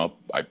saying,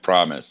 "I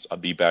promise I'll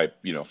be back,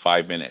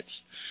 5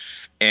 minutes."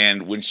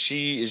 And when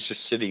she is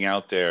just sitting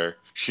out there,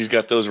 she's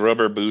got those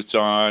rubber boots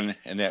on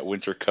and that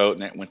winter coat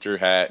and that winter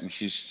hat, and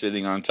she's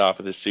sitting on top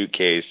of the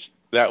suitcase.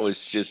 That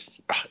was just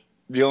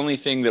the only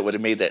thing that would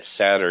have made that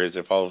sadder is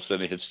if all of a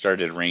sudden it had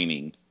started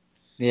raining.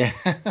 yeah,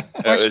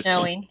 That Or was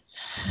snowing.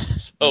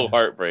 so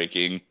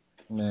heartbreaking.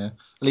 yeah. At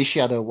least she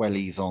had her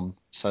wellies on,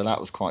 so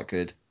that was quite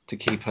good to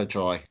keep her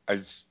dry.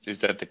 Is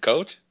that the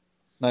coat?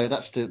 No,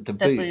 that's the The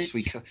boots.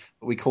 boots.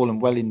 We call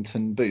them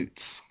Wellington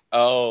boots.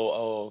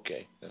 Oh,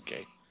 okay.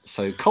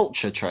 So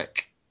culture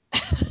trek.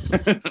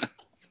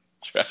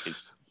 That's right.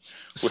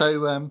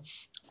 So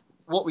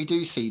what we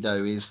do see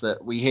though is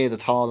that we hear the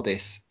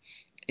TARDIS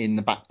in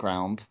the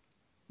background,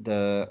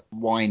 the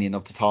whining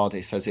of the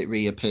TARDIS as it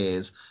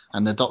reappears,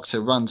 and the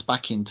Doctor runs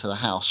back into the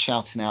house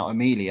shouting out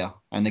Amelia.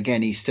 And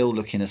again, he's still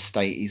looking a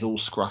state. He's all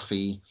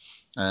scruffy.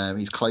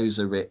 His clothes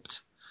are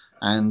ripped.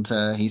 And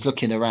he's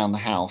looking around the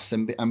house.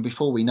 And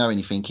before we know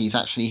anything, he's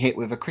actually hit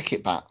with a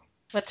cricket bat.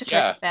 What's a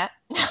Yeah. cricket bat?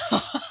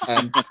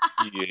 Um,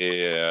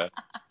 Yeah.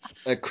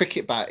 a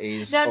cricket bat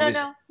is No, no,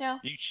 obviously. no, no.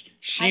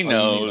 She Oh, you knew that.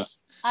 knows.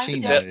 I'm She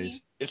It's that joking.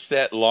 knows. it's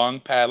that long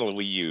paddle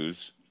we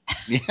use.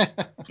 Yeah.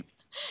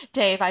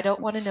 Dave, I don't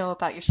want to know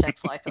about your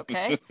sex life,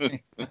 okay?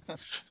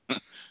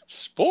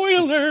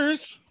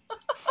 Spoilers.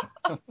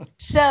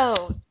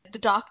 So, the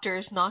doctor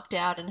is knocked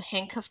out and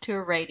handcuffed to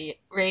a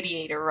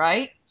radiator,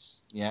 right?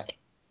 Yeah.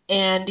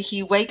 And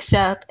he wakes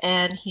up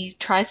and he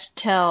tries to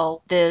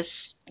tell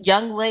this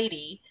young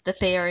lady that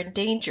they are in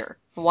danger.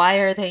 Why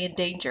are they in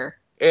danger?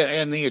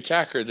 And the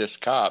attacker, this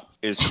cop,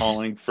 is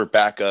calling for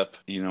backup,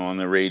 on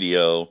the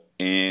radio.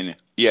 And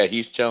yeah,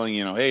 he's telling,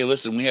 hey,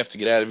 listen, we have to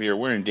get out of here.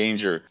 We're in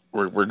danger.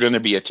 We're going to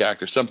be attacked.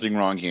 There's something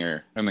wrong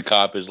here. And the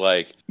cop is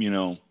like,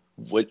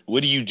 what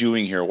are you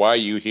doing here? Why are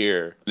you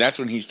here? And that's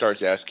when he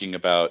starts asking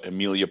about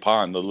Amelia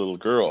Pond, the little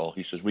girl.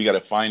 He says, we got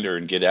to find her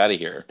and get out of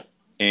here.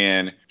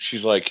 And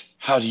she's like,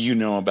 how do you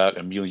know about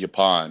Amelia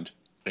Pond?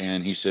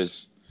 And he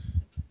says,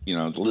 the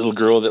little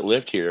girl that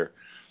lived here.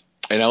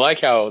 And I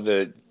like how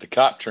the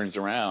cop turns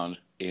around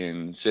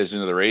and says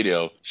into the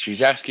radio,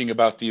 she's asking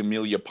about the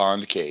Amelia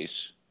Pond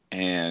case.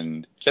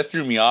 And that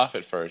threw me off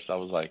at first. I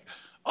was like,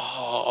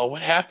 oh,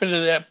 what happened to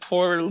that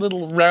poor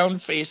little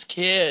round-faced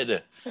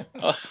kid?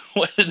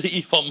 What did the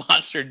evil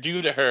monster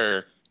do to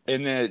her?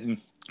 And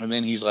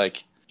then he's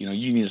like, you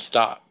need to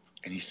stop.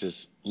 And he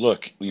says,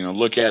 look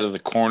out of the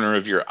corner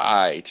of your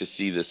eye to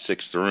see the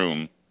sixth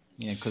room.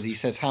 Yeah, because he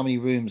says, how many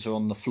rooms are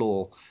on the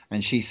floor?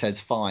 And she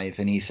says 5,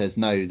 and he says,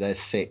 no, there's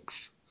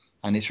 6.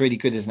 And it's really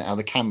good, isn't it, how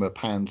the camera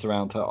pans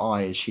around her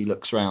eye as she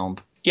looks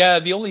round. Yeah,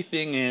 the only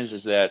thing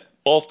is that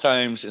both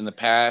times in the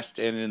past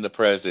and in the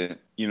present,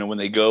 when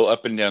they go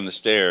up and down the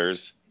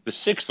stairs, the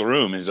sixth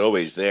room is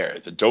always there.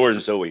 The door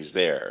is always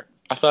there.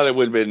 I thought it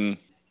would have been,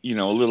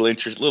 a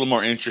little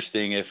more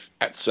interesting if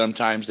at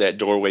sometimes that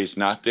doorway's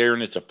not there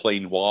and it's a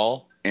plain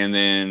wall, and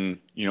then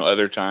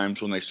other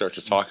times when they start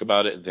to talk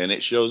about it, then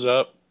it shows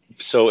up.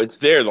 So it's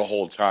there the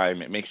whole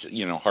time. It makes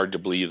it hard to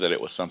believe that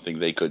it was something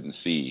they couldn't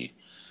see.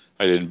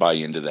 I didn't buy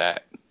into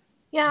that.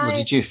 Yeah, What I,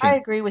 did you I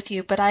think? agree with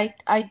you, but I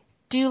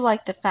do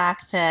like the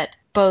fact that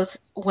both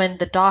when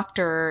the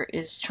doctor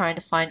is trying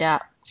to find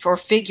out or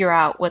figure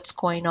out what's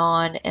going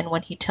on and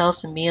when he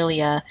tells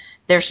Amelia,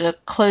 there's a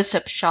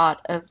close-up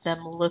shot of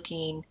them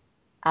looking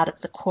out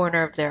of the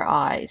corner of their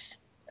eyes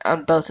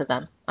on both of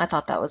them. I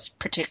thought that was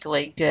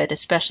particularly good,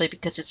 especially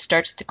because it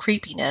starts the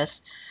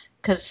creepiness.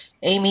 Because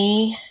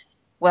Amy,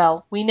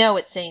 well, we know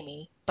it's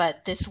Amy,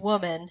 but this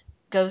woman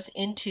goes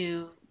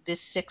into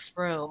this sixth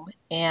room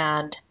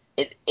and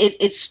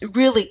it's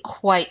really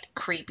quite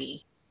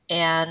creepy.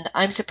 And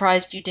I'm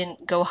surprised you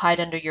didn't go hide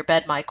under your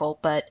bed, Michael,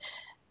 but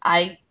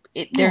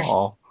there's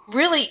Oh,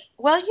 really,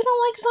 well, you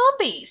don't like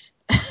zombies.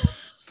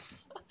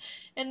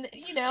 And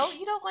you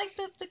don't like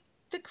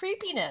the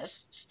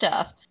creepiness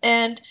stuff.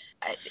 And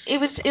it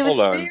Hold was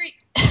on. very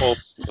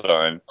Hold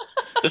on.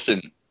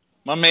 Listen,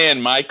 my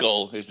man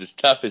Michael is as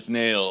tough as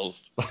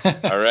nails.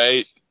 All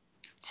right?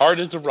 Hard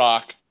as a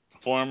rock,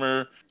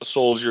 former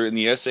soldier in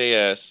the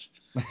SAS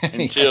yeah.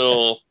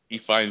 until he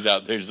finds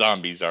out there's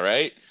zombies, all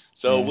right?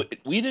 So Yeah.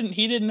 he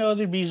didn't know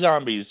there'd be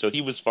zombies, so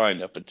he was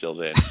fine up until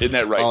then. Isn't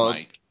that right, Oh,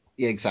 Mike?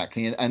 yeah,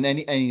 exactly. And then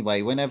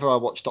anyway, whenever I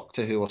watch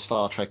Doctor Who or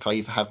Star Trek, I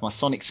either have my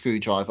sonic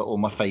screwdriver or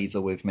my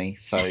phaser with me,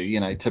 so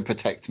to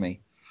protect me.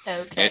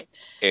 And, okay.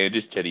 and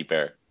his teddy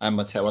bear. And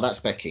well, that's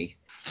Becky.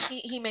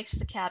 He makes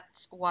the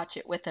cats watch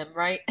it with him,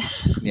 right?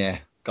 Yeah,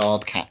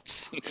 guard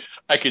cats.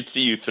 I could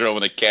see you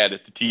throwing a cat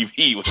at the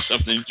TV when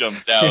something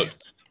jumps out.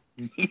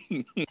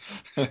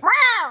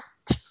 Wow!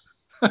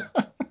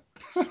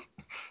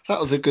 That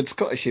was a good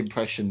Scottish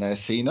impression there,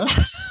 Cena.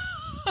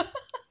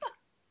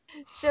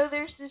 So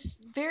there's this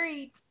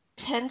very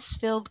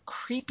tense-filled,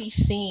 creepy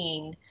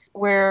scene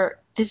where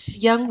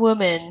this young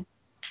woman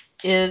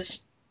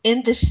is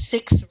in this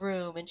sixth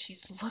room and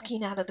she's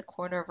looking out of the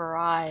corner of her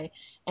eye,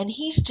 and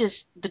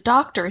the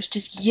doctor is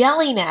just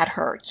yelling at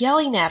her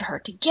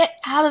to get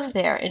out of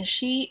there, and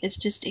she is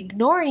just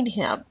ignoring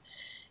him.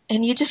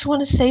 And you just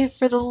want to say,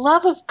 for the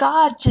love of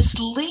God, just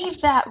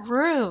leave that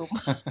room.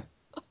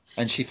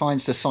 And she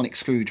finds the sonic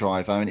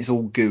screwdriver, and it's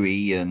all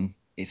gooey and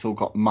it's all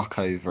got muck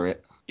over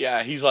it.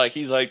 Yeah, he's like,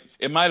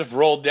 it might have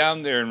rolled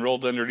down there and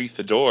rolled underneath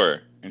the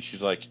door. And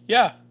she's like,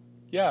 yeah,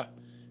 yeah.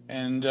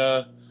 And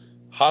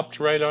hopped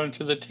right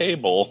onto the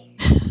table.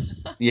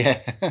 Yeah.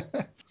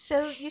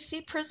 So you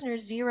see Prisoner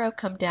Zero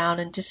come down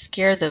and just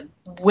scare the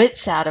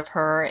wits out of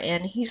her,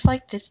 and he's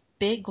like this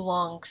big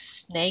long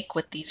snake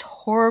with these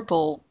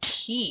horrible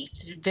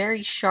teeth,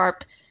 very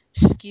sharp,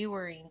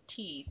 skewering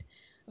teeth.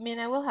 I mean,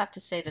 I will have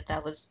to say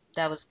that was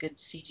good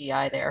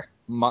CGI there.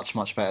 Much,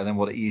 much better than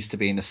what it used to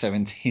be in the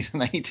 70s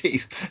and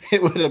 80s.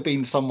 It would have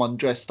been someone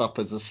dressed up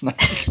as a snake.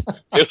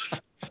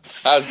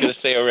 I was gonna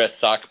say, or a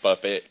sock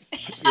puppet.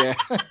 Yeah.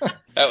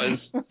 That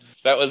was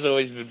that was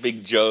always the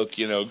big joke,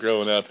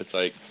 growing up. It's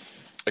like,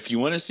 if you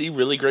want to see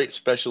really great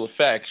special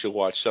effects, you'll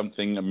watch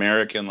something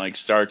American like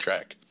Star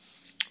Trek.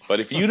 But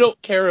if you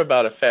don't care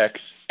about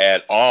effects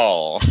at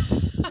all,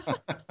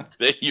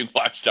 then you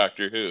watch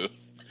Doctor Who.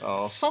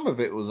 Oh, some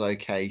of it was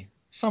okay.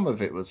 Some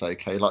of it was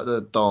okay, like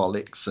the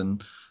Daleks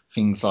and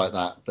things like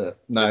that. But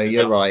no,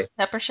 you're The, right.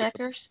 Pepper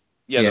Shakers?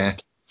 yeah, Yeah.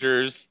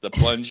 the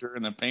plunger,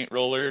 and the paint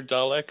roller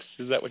Daleks.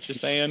 Is that what you're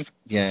saying?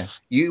 Yeah.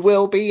 You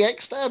will be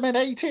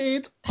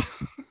exterminated.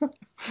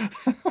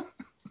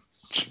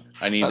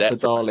 I need That's a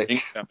that for my Dalek.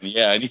 ringtone.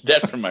 Yeah, I need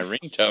that for my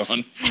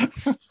ringtone.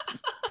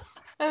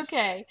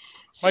 Okay,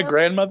 My so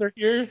grandmother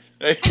here.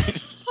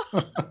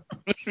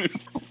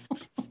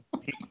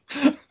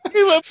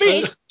 You will be So,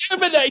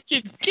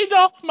 exterminated. Get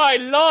off my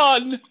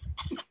lawn.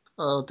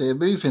 oh dear,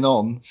 moving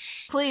on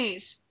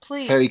please,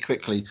 very please.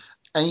 quickly.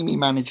 Amy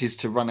manages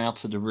to run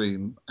out of the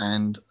room,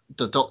 and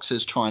the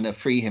doctor's trying to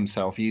free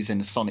himself using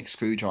a sonic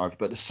screwdriver,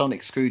 but the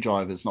sonic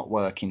screwdriver's not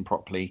working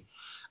properly.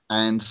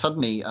 And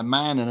suddenly, a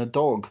man and a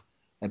dog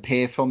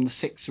appear from the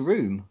sixth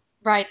room.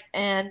 Right,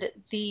 and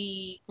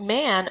the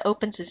man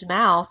opens his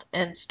mouth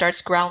and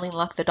starts growling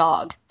like the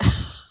dog.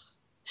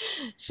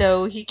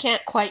 So he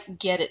can't quite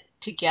get it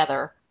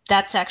together.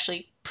 That's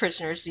actually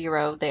Prisoner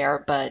Zero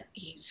there, but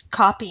he's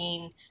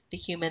copying the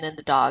human and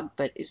the dog,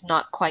 but is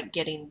not quite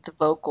getting the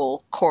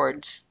vocal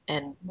chords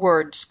and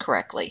words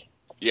correctly.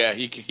 Yeah,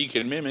 he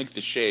can mimic the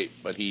shape,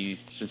 but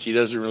since he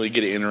doesn't really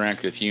get to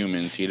interact with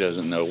humans, he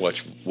doesn't know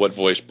what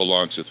voice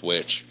belongs with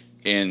which.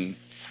 And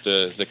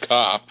the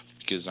cop,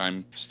 because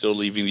I'm still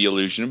leaving the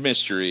illusion of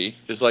mystery,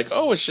 is like,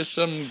 oh, it's just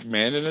some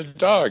man and a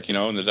dog,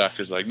 and the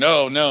doctor's like,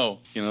 no,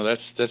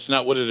 that's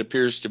not what it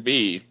appears to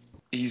be.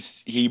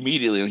 He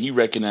immediately, when he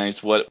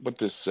recognized what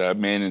this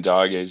man and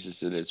dog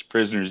is that it's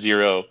prisoner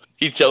zero.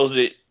 He tells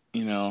it,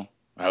 well,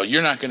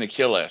 you're not going to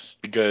kill us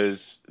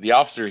because the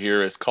officer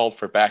here has called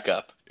for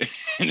backup.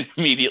 And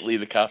immediately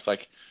the cop's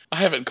like, I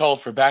haven't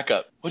called for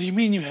backup. What do you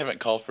mean you haven't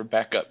called for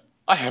backup?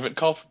 I haven't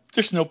called for,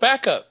 there's no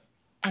backup.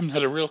 I'm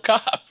not a real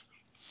cop.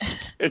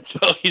 And so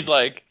he's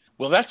like,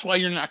 well, that's why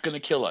you're not going to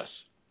kill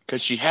us,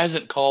 because she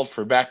hasn't called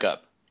for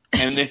backup.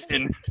 And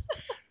then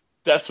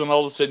that's when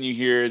all of a sudden you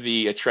hear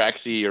the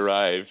Atraxi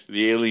arrive,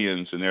 the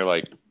aliens, and they're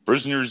like,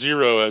 prisoner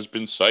zero has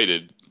been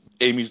sighted.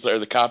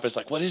 The cop is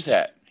like, what is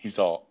that? He's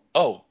all,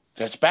 oh,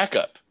 that's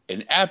backup.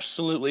 And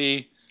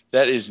absolutely,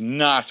 that is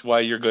not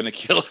why you're going to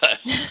kill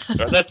us.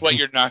 Or that's why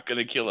you're not going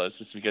to kill us.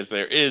 It's because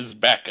there is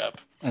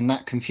backup. And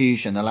that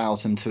confusion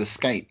allows him to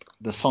escape.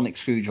 The sonic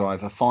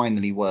screwdriver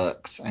finally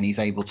works, and he's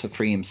able to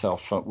free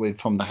himself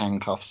from the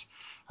handcuffs,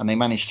 and they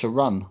manage to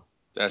run.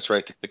 That's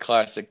right, the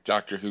classic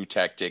Doctor Who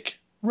tactic.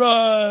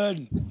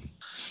 Run!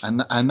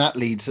 And that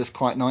leads us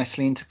quite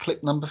nicely into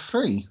clip number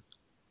 3.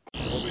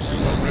 Run!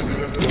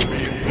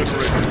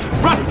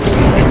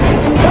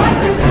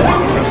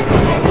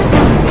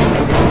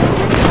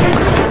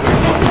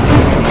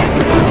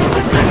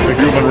 The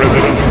human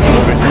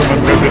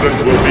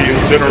residents will be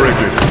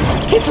incinerated.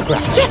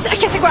 Kissogram? Yes, a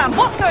kissogram.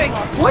 What's going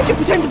on? Why'd you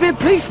pretend to be a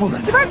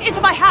policewoman? You broke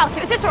into my house. It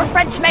was this or a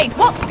French maid.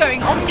 What's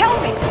going on?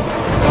 Tell me.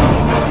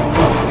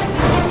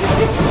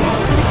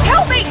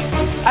 Tell me!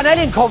 An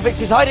alien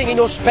convict is hiding in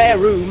your spare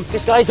room,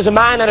 disguised as a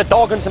man and a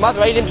dog, and some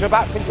other aliens are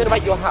about to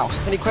incinerate your house.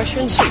 Any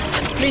questions?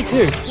 Me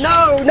too.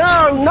 No!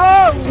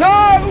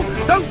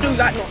 Don't do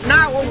that, not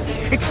now.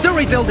 It's still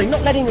rebuilding,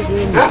 not letting us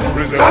in.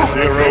 Prisoner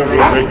zero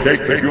will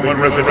vacate the human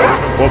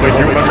residence, for the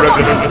human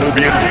residence will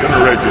be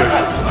incinerated.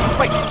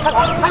 Wait, hang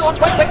on,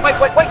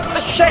 wait,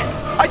 the shed!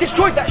 I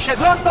destroyed that shed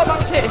last time I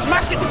was here,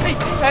 smashed it to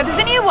pieces. So there's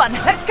a new one.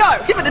 Let's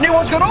go. Yeah, but the new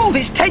one's got old,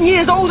 it's 10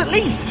 years old at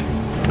least.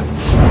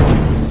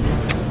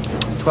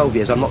 12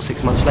 years, I'm not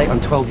 6 months late, I'm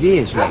 12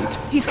 years late.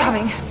 He's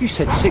coming. You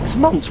said 6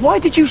 months, why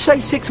did you say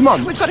 6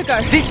 months? We've got to go.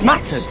 This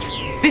matters,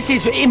 this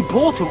is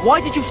important,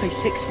 why did you say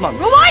 6 months?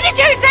 Well, why did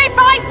you say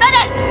 5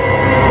 minutes?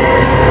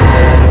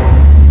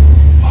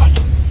 What?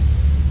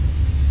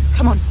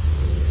 Come on.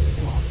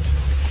 What?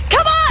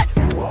 Come on!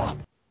 What?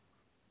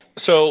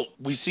 So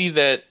we see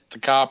that the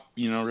cop,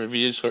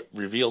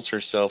 reveals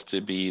herself to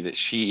be that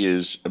she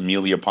is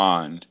Amelia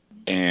Pond.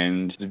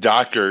 And the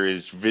doctor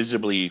is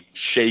visibly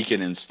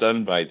shaken and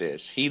stunned by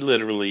this. He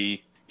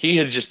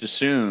had just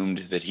assumed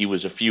that he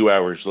was a few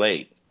hours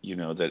late.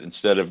 That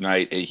instead of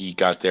night, he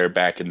got there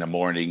back in the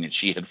morning and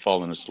she had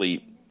fallen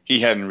asleep. He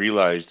hadn't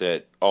realized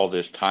that all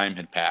this time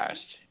had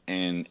passed.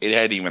 And it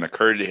hadn't even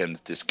occurred to him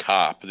that this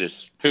cop,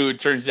 who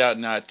turns out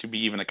not to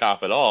be even a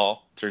cop at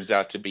all, turns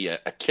out to be a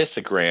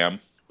kissogram,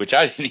 which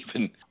I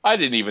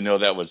didn't even know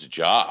that was a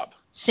job.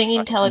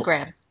 Singing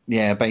telegram.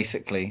 Yeah,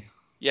 basically.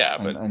 Yeah,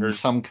 but and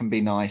some can be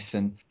nice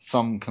and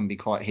some can be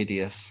quite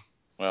hideous.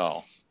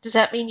 Well, Does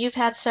that mean you've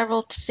had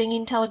several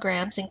singing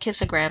telegrams and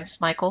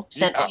kissograms, Michael,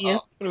 sent to you?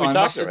 What are we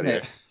talking about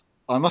here?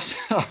 I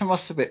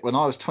must admit, when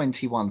I was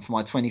 21 for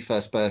my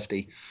 21st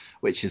birthday,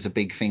 which is a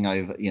big thing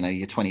over, your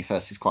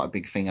 21st is quite a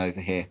big thing over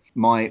here.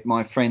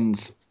 My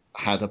friends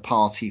had a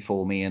party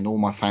for me and all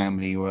my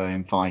family were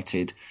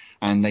invited,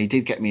 and they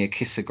did get me a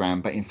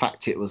kissogram, but in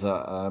fact it was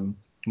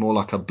more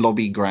like a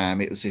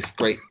blobbygram. It was this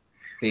great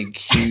big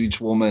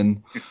huge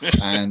woman,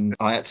 and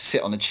I had to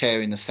sit on a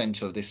chair in the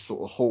center of this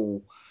sort of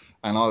hall,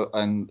 and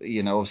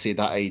obviously at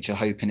that age you're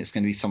hoping it's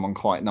going to be someone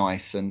quite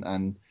nice,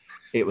 and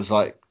it was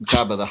like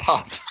Jabba the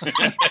Hutt.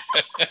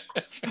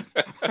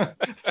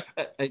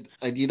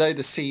 and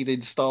the scene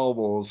in Star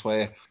Wars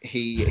where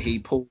he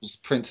pulls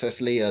Princess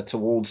Leia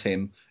towards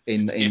him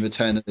in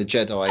Return of the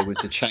Jedi with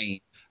the chain,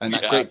 and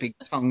that great big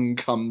tongue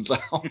comes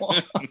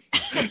out.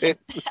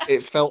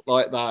 It felt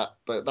like that,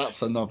 but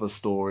that's another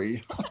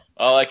story.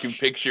 All I can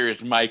picture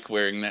is Mike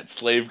wearing that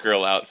slave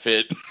girl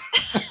outfit,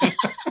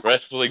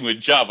 wrestling with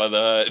Jabba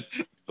the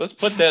Hutt. Let's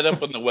put that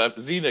up on the web.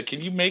 Zena, can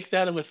you make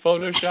that with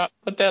Photoshop?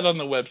 Put that on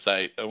the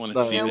website. I want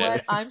to see that.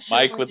 What? I'm sure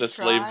Mike with a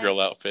slave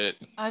girl outfit.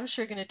 I'm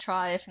sure going to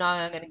try. If not,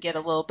 I'm going to get a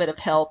little bit of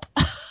help.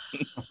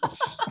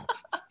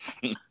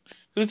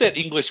 Who's that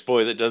English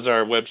boy that does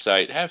our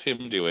website? Have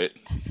him do it.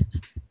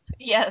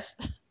 Yes.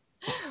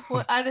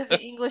 Well, either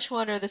the English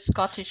one or the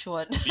Scottish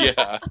one.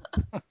 Yeah.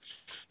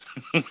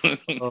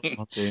 Oh,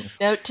 dear.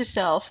 Note to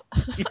self.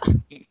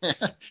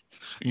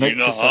 You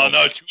know how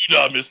not to do,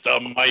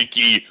 Mr.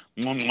 Mikey.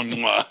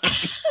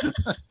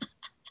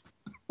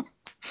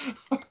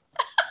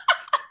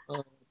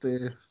 Oh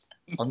dear.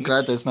 I'm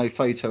glad there's no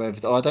photo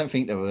evidence. I don't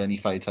think there were any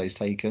photos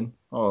taken.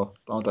 Oh,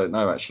 I don't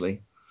know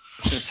actually.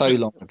 So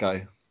long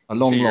ago. A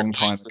long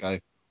time ago.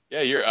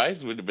 Yeah, your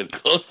eyes would have been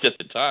closed at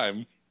the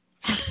time.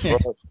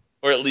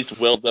 Or at least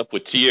welled up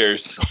with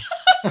tears.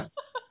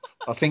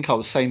 I think I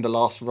was saying the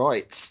last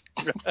rites.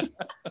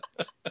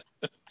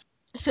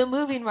 So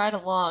moving right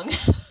along,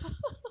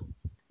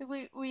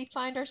 we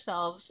find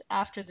ourselves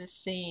after this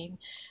scene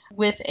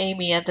with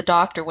Amy and the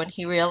doctor when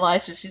he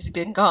realizes he's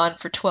been gone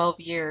for 12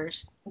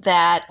 years,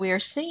 that we're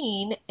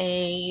seeing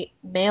a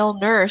male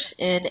nurse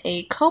in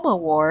a coma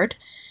ward,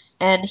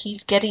 and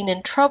he's getting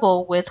in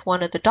trouble with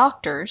one of the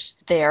doctors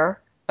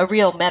there, a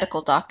real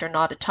medical doctor,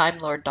 not a Time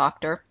Lord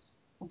doctor,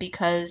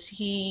 because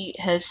he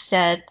has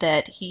said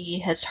that he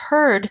has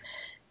heard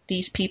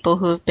these people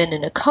who have been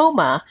in a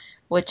coma,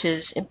 which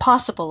is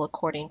impossible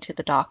according to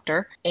the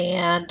doctor,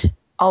 and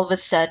all of a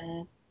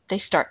sudden they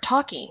start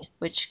talking,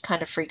 which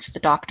kind of freaks the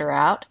doctor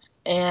out.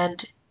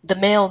 And the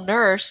male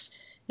nurse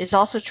is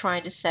also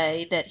trying to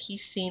say that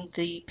he's seen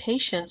the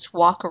patients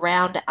walk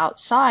around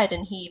outside,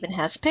 and he even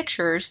has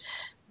pictures,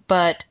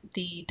 but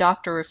the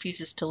doctor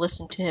refuses to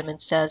listen to him and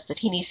says that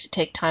he needs to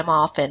take time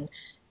off and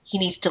he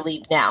needs to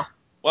leave now.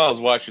 While I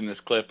was watching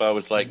this clip, I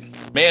was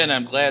like, man,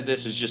 I'm glad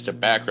this is just a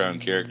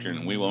background character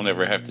and we won't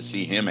ever have to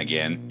see him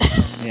again.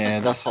 Yeah,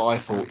 that's what I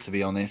thought, to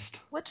be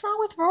honest. What's wrong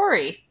with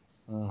Rory?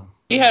 Oh,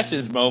 He has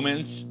his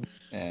moments,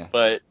 yeah.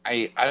 but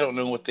I don't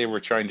know what they were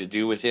trying to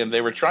do with him.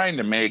 They were trying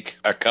to make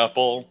a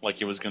couple,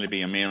 like it was going to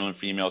be a male and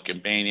female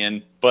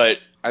companion, but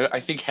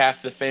I think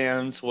half the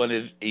fans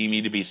wanted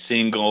Amy to be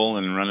single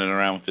and running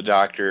around with the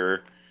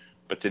doctor,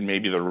 but then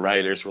maybe the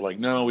writers were like,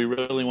 no, we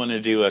really want to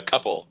do a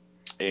couple.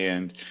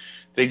 And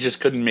they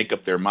just couldn't make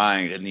up their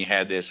mind, and they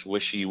had this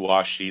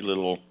wishy-washy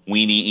little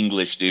weenie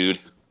English dude.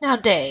 Now,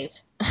 Dave,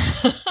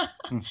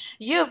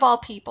 you of all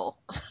people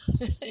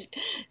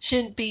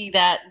shouldn't be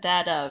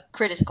that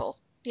critical,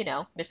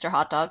 Mr.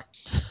 Hot Dog.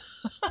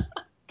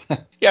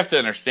 You have to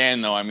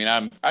understand, though. I mean,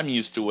 I'm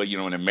used to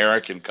an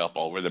American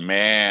couple where the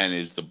man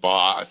is the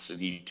boss and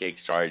he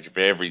takes charge of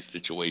every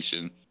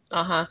situation.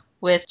 Uh-huh.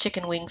 With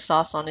chicken wing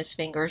sauce on his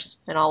fingers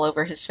and all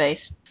over his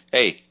face.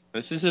 Hey,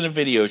 this isn't a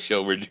video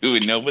show we're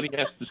doing. Nobody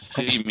has to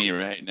see me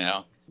right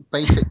now.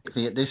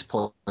 Basically, at this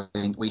point,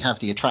 we have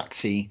the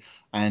Atraxi,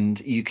 and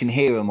you can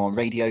hear them on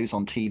radios,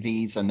 on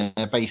TVs, and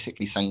they're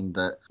basically saying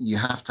that you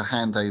have to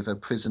hand over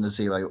Prisoner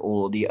Zero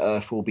or the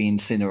Earth will be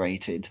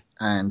incinerated.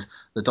 And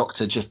the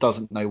Doctor just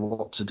doesn't know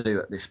what to do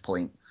at this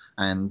point.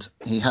 And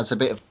he has a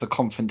bit of a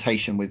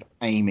confrontation with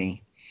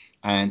Amy,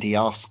 and he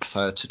asks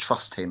her to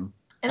trust him.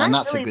 And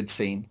that's a good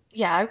scene.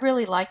 Yeah, I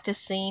really like this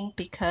scene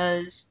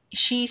because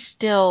she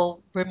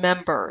still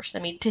remembers. I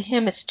mean, to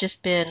him, it's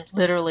just been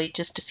literally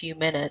just a few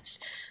minutes,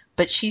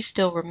 but she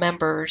still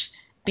remembers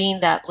being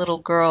that little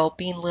girl,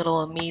 being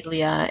little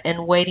Amelia,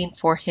 and waiting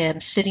for him,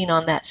 sitting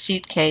on that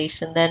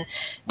suitcase, and then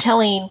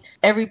telling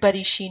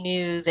everybody she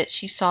knew that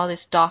she saw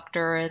this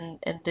doctor and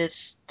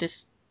this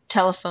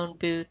telephone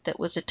booth that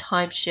was a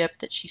time ship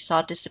that she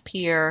saw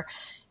disappear,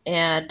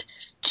 and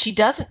she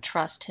doesn't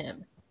trust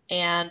him.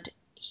 And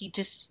he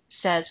just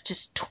says,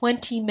 just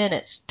 20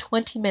 minutes,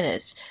 20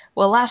 minutes.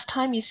 Well, last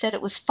time you said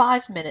it was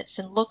 5 minutes,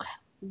 and look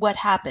what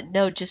happened.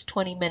 No, just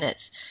 20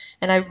 minutes.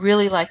 And I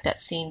really like that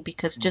scene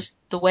because just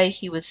the way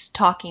he was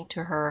talking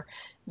to her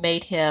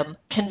made him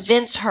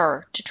convince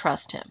her to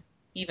trust him,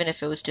 even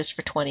if it was just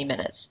for 20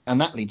 minutes. And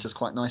that leads us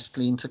quite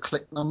nicely into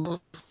clip number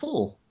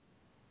 4.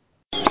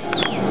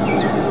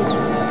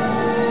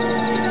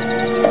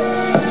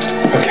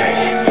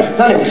 Okay,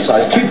 planet this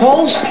size, 2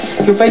 poles,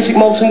 your basic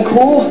molten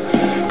core.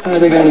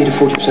 They're going to need a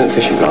 40%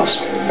 fission blast.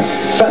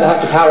 But they'll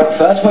have to power up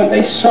first, won't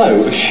they?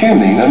 So,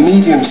 assuming a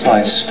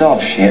medium-sized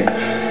starship,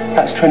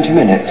 that's 20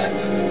 minutes.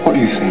 What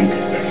do you think?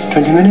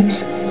 20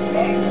 minutes?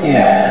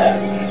 Yeah,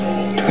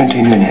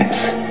 20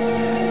 minutes.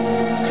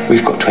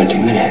 We've got 20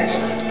 minutes.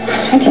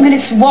 20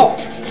 minutes what?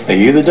 Are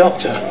you the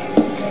Doctor?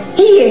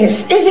 He is,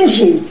 isn't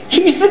he?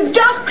 He's the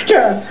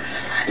Doctor.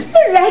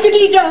 The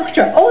Raggedy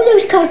Doctor. All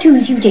those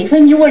cartoons you did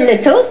when you were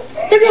little.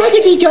 The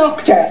Raggedy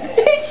Doctor.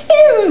 It's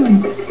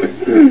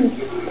him.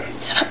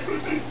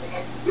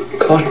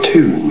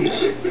 Cartoons?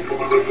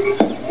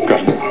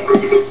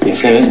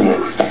 It's him, isn't it?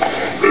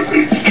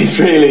 It's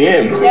really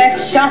him.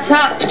 Jeff, shut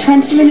up.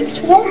 20 minutes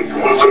to what?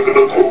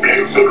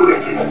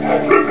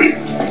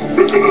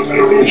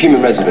 The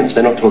human residents,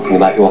 they're not talking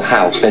about your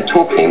house. They're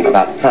talking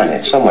about the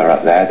planet. Somewhere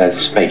up there, there's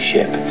a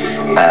spaceship.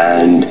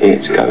 And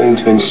it's going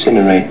to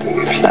incinerate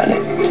the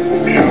planet.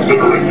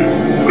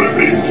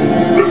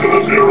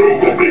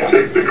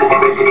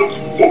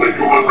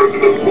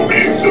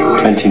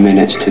 20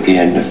 minutes to the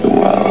end of the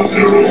world.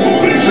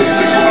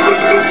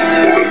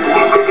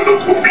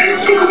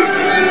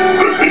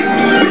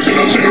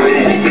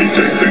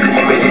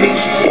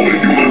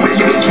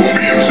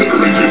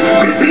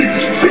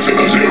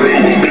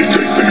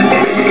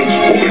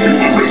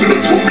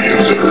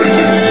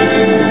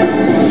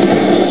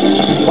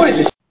 What is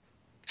this?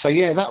 So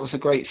yeah, that was a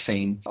great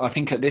scene. I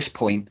think at this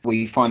point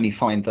we finally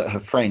find that her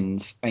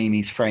friends,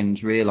 Amy's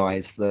friends,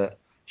 realise that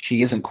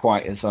she isn't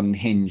quite as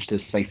unhinged as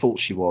they thought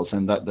she was,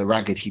 and that the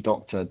Raggedy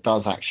Doctor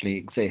does actually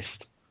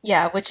exist.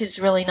 Yeah, which is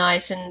really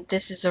nice, and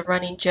this is a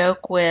running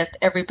joke with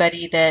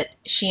everybody that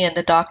she and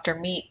the doctor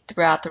meet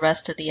throughout the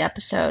rest of the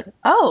episode.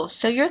 Oh,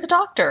 so you're the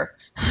doctor.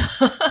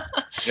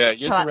 Yeah,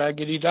 you're So the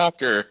raggedy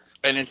doctor.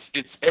 And it's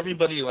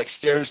everybody like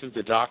stares at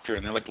the doctor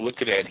and they're like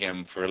looking at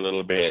him for a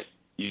little bit.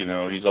 You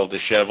know, he's all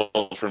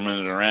disheveled from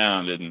running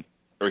around and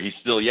or he's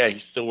still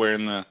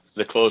wearing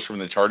the clothes from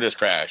the TARDIS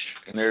crash.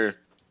 And they're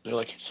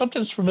like,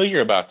 something's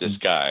familiar about this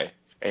guy.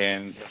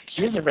 And like,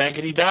 you're the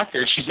raggedy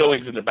doctor. She's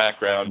always in the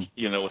background,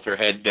 you know, with her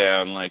head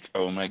down, like,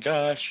 oh my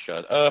gosh,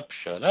 shut up,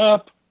 shut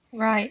up.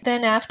 Right.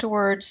 Then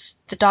afterwards,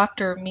 the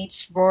doctor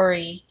meets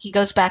Rory. He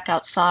goes back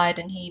outside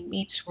and he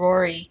meets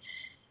Rory.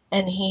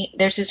 And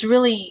there's this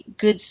really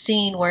good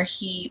scene where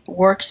he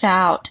works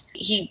out.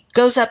 He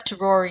goes up to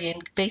Rory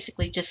and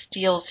basically just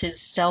steals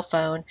his cell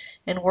phone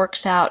and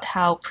works out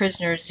how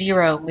Prisoner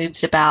Zero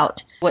moves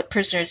about. What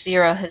Prisoner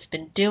Zero has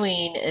been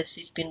doing is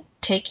he's been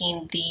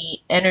taking the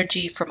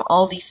energy from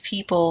all these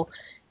people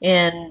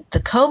in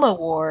the coma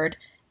ward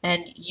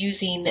and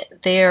using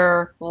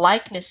their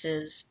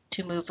likenesses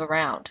to move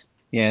around.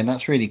 Yeah, and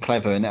that's really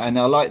clever. And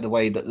I like the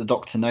way that the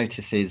Doctor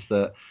notices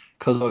that,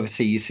 because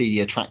obviously you see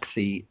the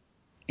Atraxi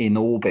in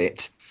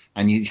orbit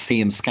and you see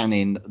him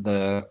scanning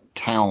the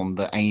town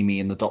that Amy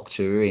and the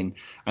Doctor are in,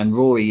 and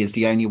Rory is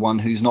the only one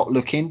who's not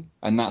looking,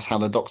 and that's how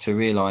the Doctor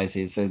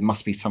realizes there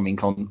must be something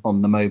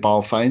on the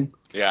mobile phone.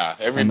 Yeah,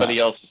 everybody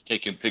else is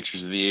taking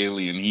pictures of the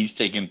alien. He's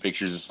taking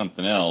pictures of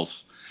something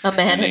else. A man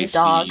And and they a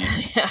dog.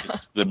 see Yeah.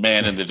 it's the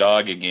man and the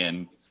dog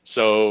again.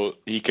 So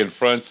he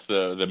confronts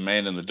the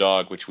man and the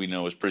dog, which we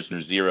know is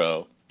Prisoner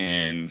Zero,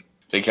 and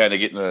they kind of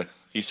get in a.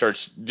 He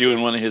starts doing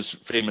one of his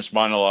famous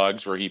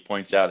monologues where he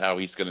points out how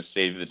he's going to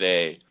save the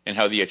day and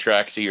how the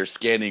Atraxi are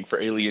scanning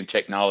for alien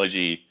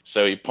technology.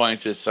 So he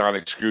points his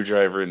sonic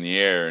screwdriver in the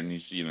air, and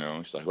he's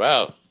like,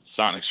 "Wow,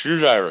 sonic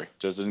screwdriver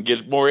doesn't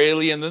get more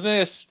alien than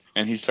this."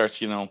 And he starts,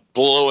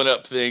 blowing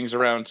up things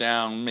around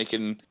town,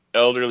 making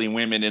elderly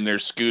women in their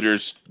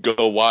scooters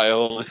go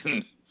wild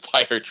and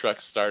fire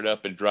trucks start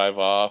up and drive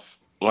off.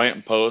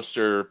 Lampposts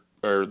or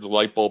the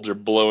light bulbs are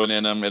blowing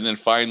in them. And then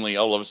finally,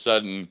 all of a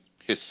sudden,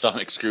 his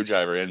sonic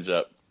screwdriver ends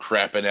up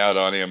crapping out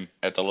on him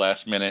at the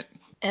last minute.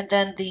 And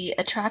then the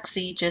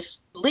Atraxi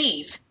just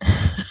leave.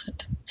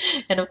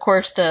 And of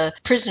course, the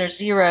Prisoner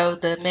Zero,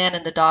 the man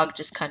and the dog,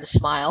 just kind of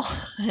smile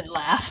and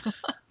laugh.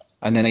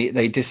 And then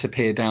they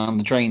disappear down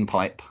the drain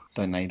pipe,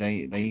 don't they?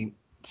 They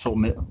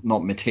sort of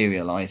not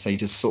materialize, they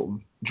just sort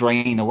of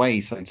drain away,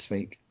 so to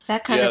speak.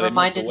 That kind Yeah, of they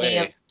melt reminded me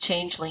of away.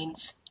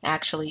 Changelings,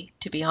 actually,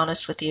 to be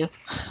honest with you.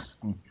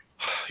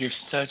 You're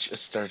such a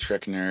Star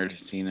Trek nerd,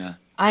 Cena.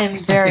 I am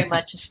very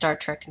much a Star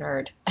Trek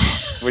nerd.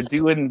 We're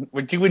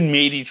doing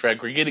Matey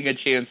Trek. We're getting a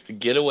chance to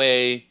get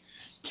away,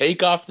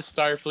 take off the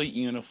Starfleet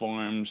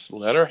uniforms,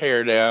 let our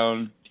hair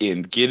down,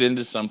 and get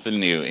into something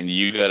new. And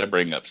you got to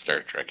bring up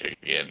Star Trek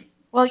again.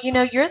 Well,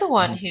 you're the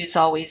one who's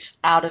always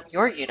out of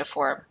your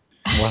uniform.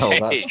 Well, Hey,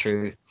 that's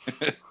true.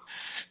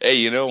 hey,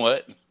 you know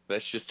what?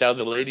 That's just how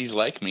the ladies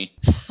like me.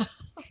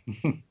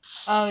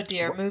 Oh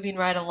dear, moving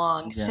right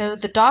along. Yeah. So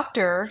the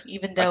doctor,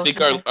 even though he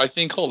had...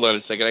 Hold on a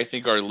second. I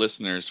think our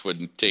listeners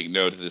would take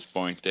note at this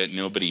point that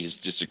nobody has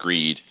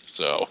disagreed.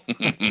 So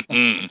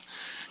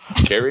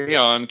carry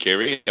on,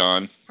 carry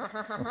on.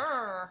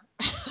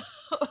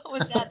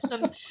 Was that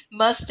some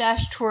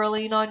mustache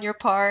twirling on your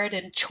part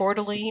and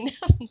chortling?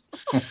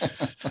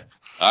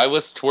 I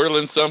was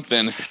twirling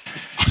something.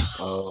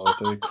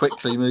 Oh,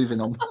 quickly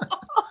moving on.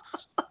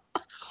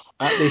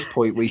 At this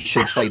point, we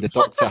should say the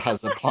Doctor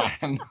has a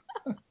plan.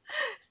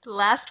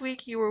 Last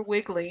week you were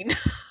wiggling.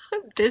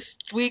 This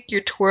week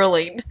you're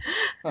twirling.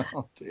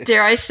 Oh, dear.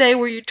 Dare I say,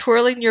 were you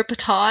twirling your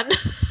baton?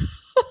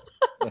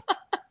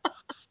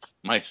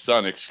 My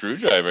sonic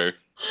screwdriver.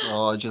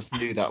 Oh, I just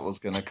knew that was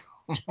going to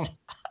come.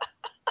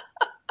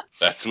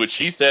 That's what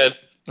she said.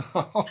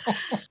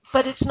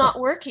 But it's not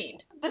working.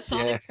 The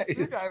sonic Yeah.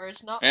 screwdriver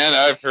is not And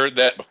working. I've heard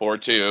that before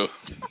too.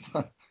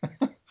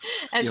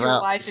 As You're your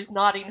out. wife is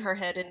nodding her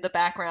head in the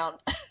background.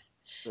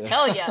 Yeah.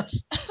 Hell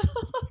yes.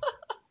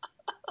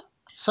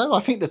 So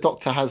I think the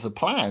Doctor has a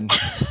plan.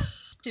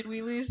 Did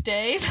we lose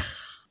Dave?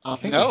 I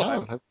think we No,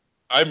 have.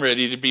 I'm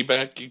ready to be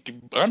back.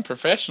 I'm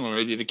professional,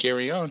 ready to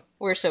carry on.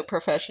 We're so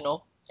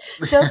professional.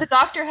 So the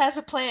doctor has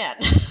a plan.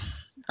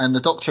 And the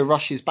Doctor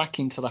rushes back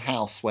into the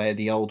house where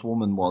the old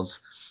woman was,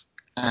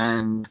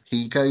 and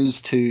he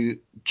goes to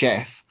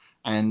Jeff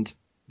and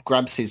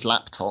grabs his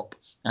laptop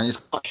and is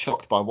quite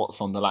shocked by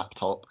what's on the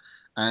laptop.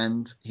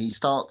 And he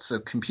starts a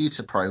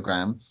computer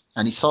program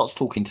and he starts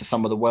talking to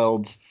some of the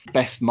world's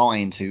best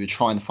minds who are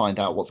trying to find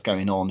out what's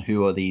going on,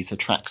 who are these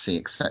Atraxi,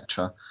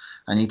 etc.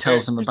 And he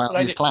tells them Here's what about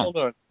I his did. plan.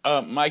 Hold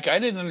on, Mike. I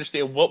didn't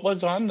understand what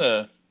was on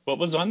the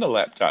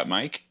laptop,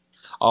 Mike.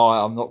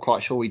 Oh, I'm not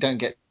quite sure. We don't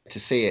get to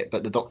see it,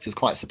 but the Doctor's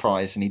quite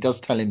surprised and he does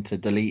tell him to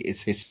delete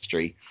his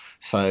history.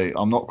 So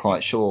I'm not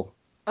quite sure.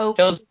 Oh,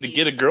 Tells him to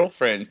get a please.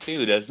 girlfriend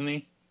too, doesn't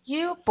he?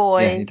 You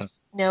Yeah, he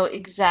does. boys know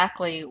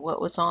exactly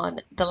what was on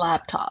the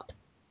laptop.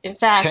 In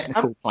fact,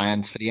 Technical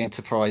plans for the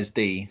Enterprise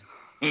D.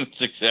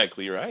 That's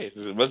exactly right.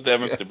 That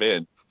must have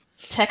been.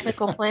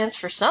 technical plans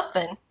for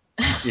something.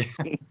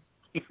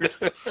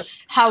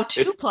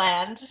 How-to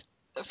plans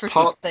for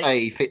Part something.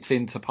 A fits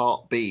into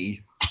part B.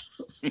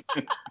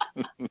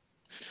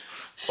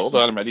 Hold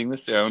on, I'm writing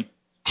this down.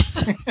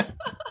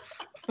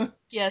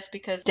 Yes,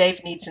 because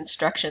Dave needs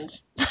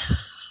instructions.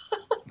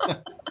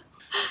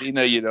 See,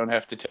 no, you don't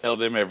have to tell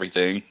them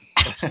everything.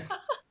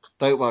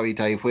 Don't worry,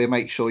 Dave. We'll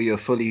make sure you're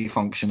fully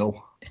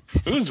functional.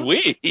 Who's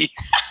we?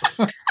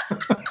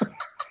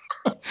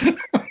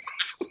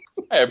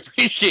 I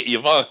appreciate you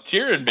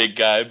volunteering, big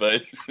guy,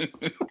 but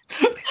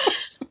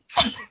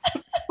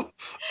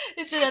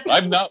Is it at the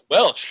I'm not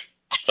Welsh.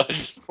 I'll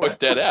just point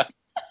that out.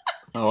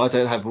 Oh, I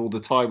don't have all the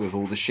time with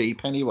all the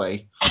sheep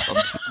anyway.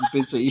 I'm too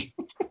busy.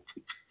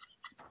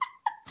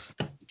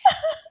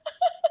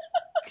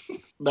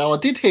 Now, I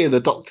did hear the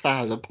doctor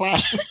had a plan.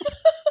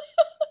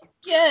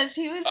 Yes,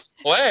 he was.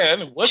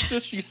 Plan? What's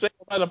this you say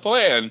about a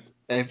plan?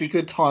 Every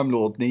good Time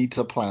Lord needs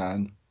a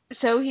plan.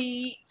 So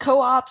he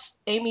co-ops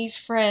Amy's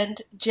friend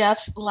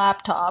Jeff's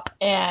laptop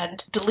and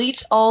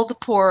deletes all the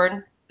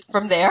porn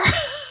from there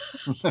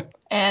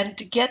and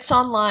gets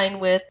online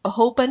with a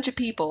whole bunch of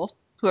people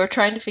who are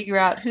trying to figure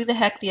out who the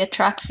heck the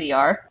Atraxi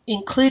are,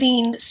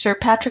 including Sir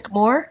Patrick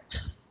Moore.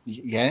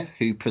 Yeah,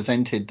 who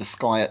presented The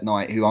Sky at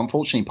Night, who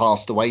unfortunately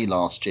passed away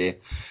last year,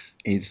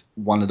 is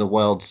one of the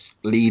world's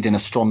leading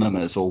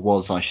astronomers, or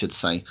was, I should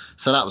say.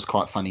 So that was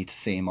quite funny to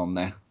see him on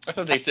there. I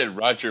thought they said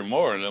Roger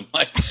Moore, and I'm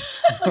like,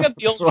 look at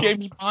the old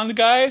James Bond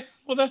guy.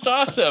 Well, that's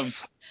awesome.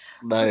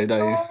 No.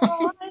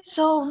 Eyes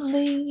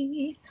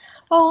only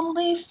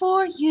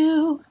for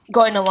you.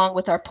 Going along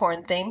with our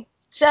porn theme.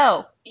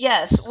 So,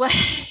 yes,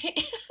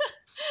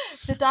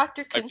 the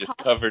doctor I've just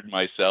concocts. covered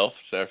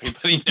myself, so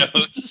everybody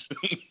knows.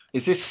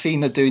 Is this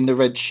Cena doing the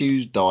Red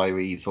Shoes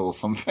Diaries or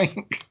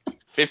something?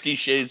 50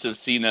 Shades of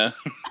Cena.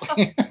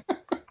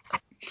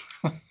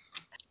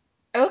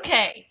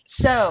 Okay,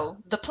 so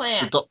the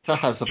plan. The doctor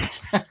has a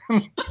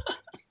plan.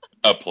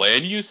 A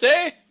plan, you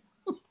say?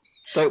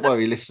 Don't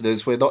worry,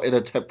 listeners, we're not in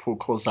a temporal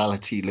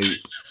causality loop.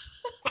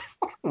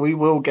 We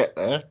will get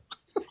there.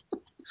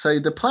 So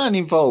the plan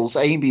involves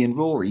Amy and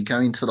Rory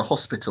going to the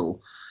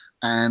hospital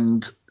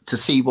and to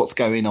see what's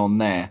going on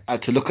there,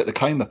 to look at the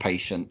coma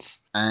patients.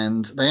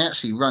 And they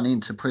actually run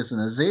into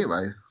prisoner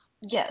Zero.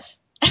 Yes.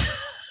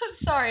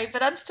 Sorry,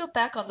 but I'm still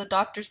back on the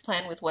doctor's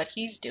plan with what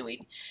he's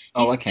doing.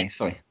 Oh, okay,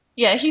 sorry.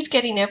 Yeah, he's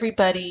getting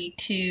everybody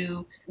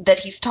that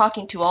he's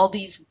talking to, all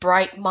these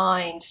bright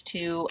minds,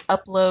 to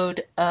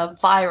upload a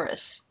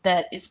virus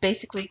that is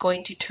basically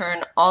going to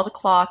turn all the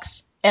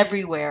clocks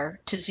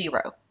everywhere to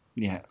zero.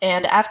 Yeah.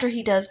 And after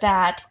he does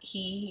that,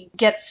 he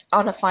gets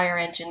on a fire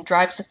engine,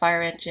 drives the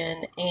fire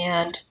engine,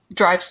 and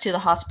drives to the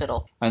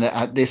hospital. And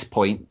at this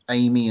point,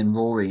 Amy and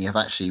Rory have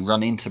actually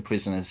run into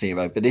prisoner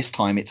Zero, but this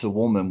time it's a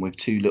woman with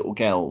two little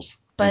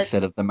girls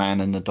instead of the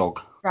man and the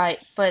dog. Right,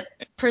 but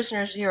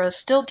Prisoner Zero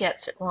still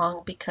gets it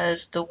wrong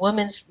because the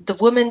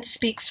woman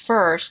speaks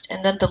first,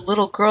 and then the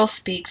little girl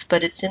speaks,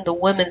 but it's in the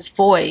woman's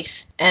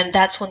voice, and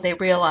that's when they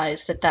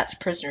realize that that's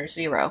Prisoner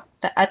Zero.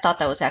 I thought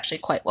that was actually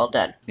quite well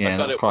done. Yeah,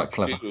 that's quite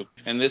clever. Too.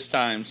 And this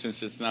time,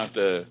 since it's not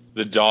the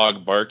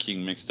dog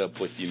barking mixed up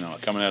with,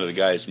 coming out of the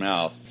guy's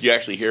mouth, you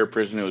actually hear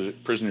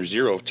Prisoner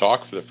Zero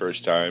talk for the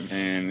first time,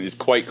 and it's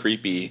quite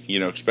creepy,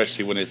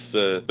 especially when it's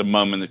the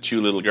mom and the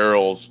two little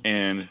girls,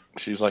 and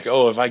she's like,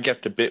 oh, if I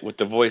get the bit with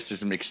the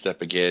voices mixed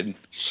up again,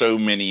 so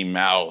many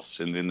mouths,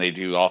 and then they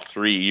do all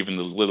three, even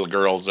the little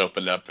girls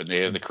open up, and they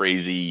have the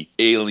crazy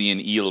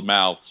alien eel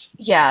mouths.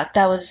 Yeah,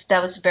 that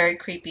was very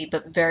creepy,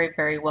 but very,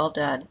 very well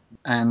done.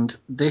 And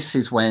this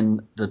is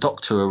when the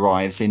doctor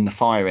arrives in the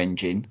fire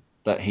engine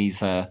that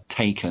he's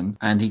taken,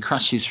 and he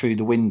crashes through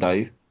the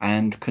window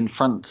and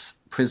confronts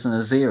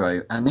prisoner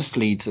Zero. And this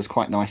leads us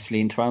quite nicely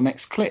into our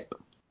next clip.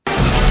 Right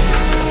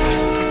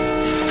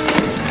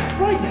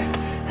then.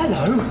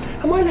 Hello.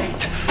 Am I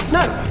late?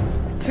 No.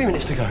 3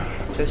 minutes to go.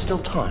 There's still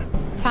time.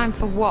 Time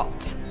for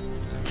what,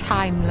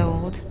 Time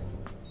Lord?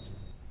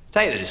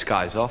 Take the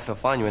disguise off, they'll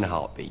find you in a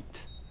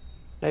heartbeat.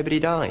 Nobody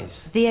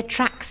dies. The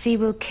Atraxi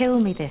will kill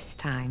me this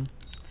time.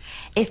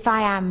 If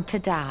I am to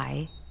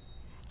die,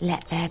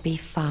 let there be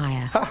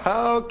fire.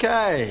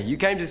 Okay, you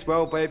came to this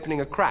world by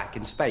opening a crack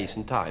in space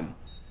and time.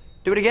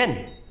 Do it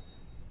again.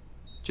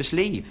 Just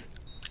leave.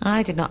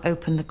 I did not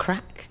open the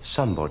crack.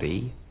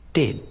 Somebody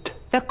did.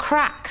 The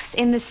cracks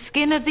in the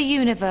skin of the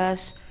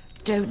universe,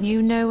 don't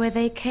you know where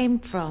they came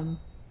from?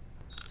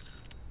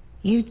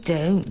 You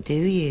don't, do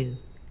you?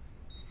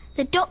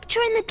 The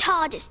doctor in the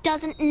TARDIS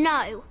doesn't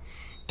know.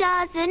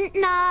 Doesn't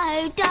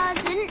know.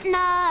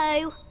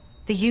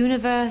 The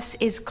universe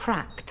is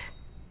cracked.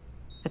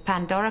 The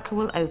Pandorica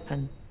will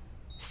open.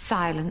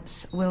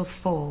 Silence will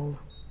fall.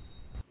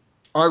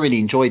 I really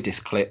enjoyed this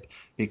clip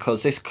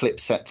because this clip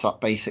sets up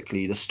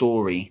basically the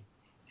story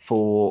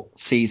for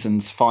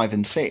seasons 5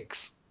 and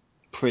 6,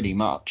 pretty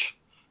much,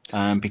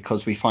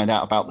 because we find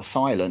out about the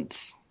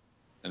silence.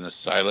 And the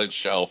silence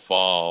shall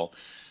fall.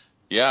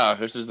 Yeah,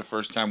 this is the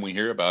first time we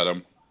hear about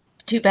him.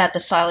 Too bad the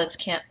silence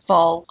can't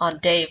fall on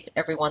Dave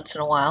every once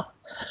in a while.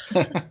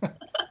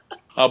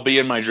 I'll be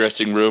in my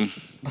dressing room.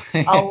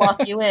 I'll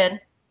lock you in.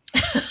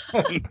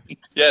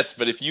 Yes,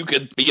 but if you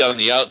could be on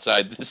the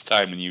outside this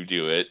time and you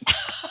do it,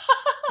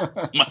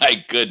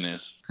 my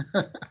goodness.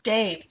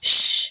 Dave,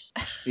 shh.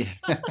 Yeah.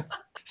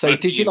 So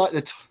did you like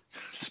the...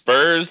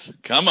 Spurs?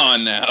 Come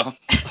on now.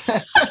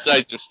 My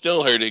sides are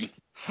still hurting.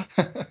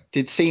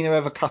 Did Cena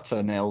ever cut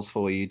her nails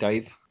for you,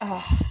 Dave?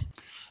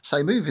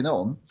 So moving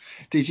on,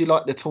 did you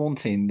like the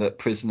taunting that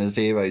Prisoner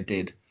Zero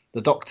did?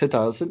 The doctor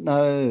doesn't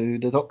know.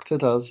 The doctor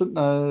doesn't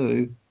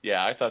know.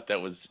 Yeah, I thought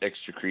that was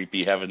extra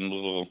creepy, having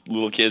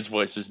little kids'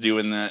 voices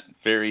doing that.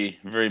 Very,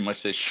 very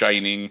much the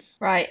Shining.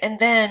 Right, and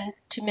then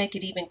to make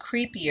it even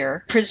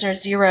creepier, Prisoner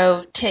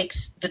Zero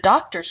takes the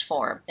doctor's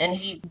form, and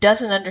he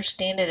doesn't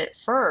understand it at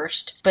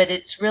first, but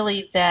it's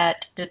really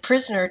that the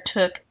prisoner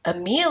took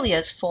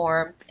Amelia's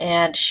form,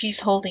 and she's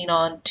holding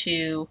on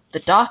to the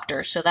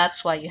doctor, so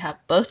that's why you have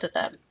both of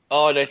them.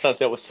 Oh, and I thought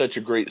that was such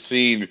a great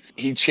scene.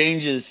 He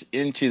changes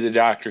into the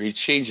doctor. He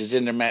changes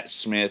into Matt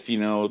Smith. You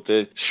know,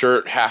 the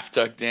shirt half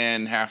tucked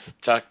in, half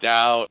tucked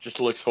out.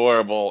 Just looks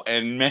horrible.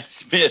 And Matt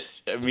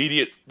Smith's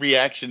immediate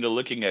reaction to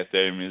looking at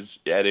him is,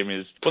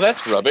 well,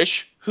 that's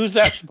rubbish. Who's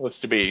that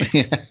supposed to be?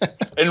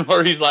 And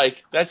Rory's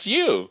like, that's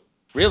you.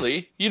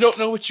 Really? You don't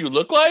know what you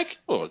look like?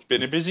 Well, it's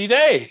been a busy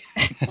day.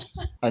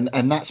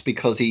 And that's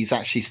because he's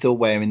actually still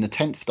wearing the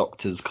 10th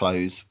Doctor's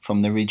clothes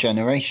from the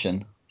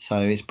regeneration. So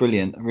it's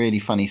brilliant. Really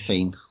funny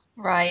scene.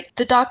 Right.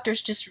 The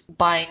doctor's just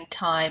buying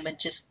time and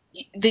just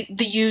the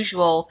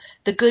usual.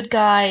 The good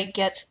guy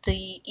gets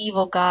the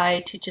evil guy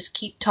to just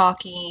keep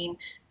talking.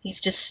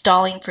 He's just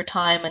stalling for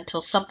time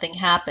until something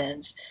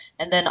happens.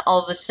 And then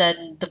all of a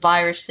sudden, the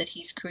virus that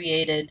he's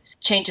created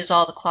changes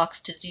all the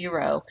clocks to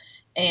zero.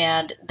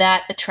 And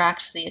that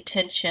attracts the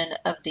attention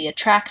of the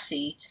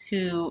Atraxi,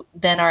 who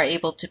then are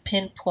able to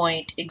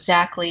pinpoint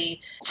exactly.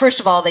 First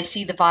of all, they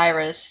see the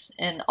virus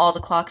and all the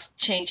clocks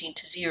changing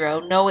to zero.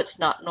 No, it's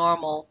not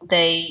normal.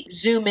 They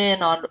zoom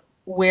in on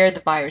where the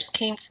virus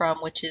came from,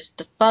 which is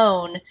the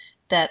phone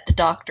that the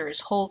doctor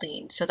is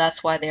holding. So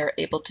that's why they're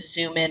able to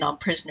zoom in on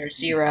Prisoner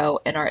Zero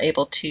and are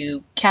able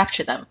to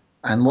capture them.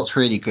 And what's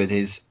really good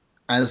is,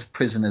 as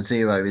Prisoner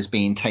Zero is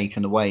being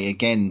taken away,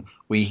 again,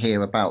 we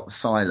hear about the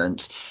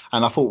silence.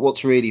 And I thought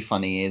what's really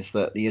funny is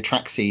that the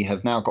Atraxi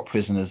have now got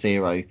Prisoner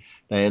Zero.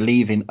 They're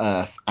leaving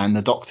Earth, and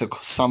the Doctor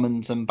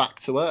summons them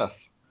back to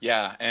Earth.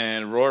 Yeah,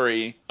 and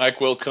Rory,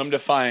 like we'll come to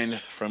find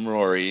from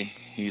Rory,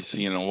 he's,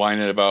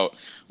 whining about,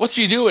 what's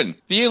he doing?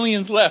 The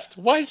aliens left.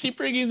 Why is he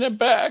bringing them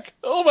back?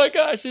 Oh my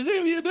gosh, there's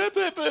aliens.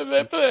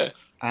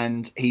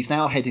 And he's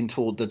now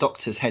the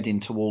Doctor's heading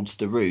towards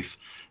the roof,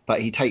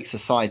 but he takes a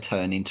side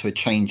turn into a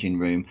changing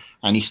room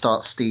and he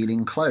starts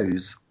stealing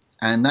clothes.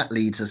 And that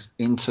leads us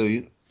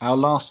into our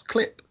last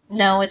clip.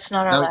 No, it's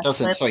not our last clip. No, it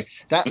doesn't. Clip. Sorry.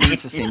 That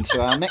leads us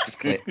into our next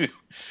clip.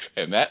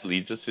 And that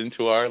leads us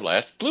into our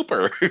last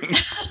blooper. So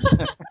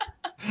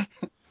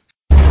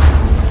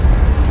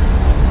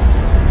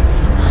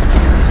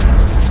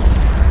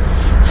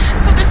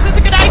this was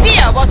a good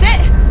idea, was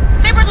it?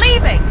 They were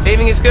leaving.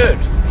 Leaving is good.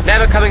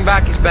 Never coming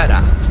back is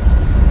better.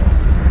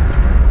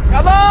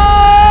 Come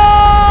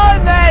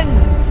on, then!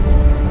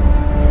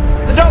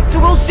 The doctor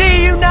will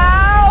see you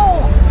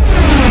now!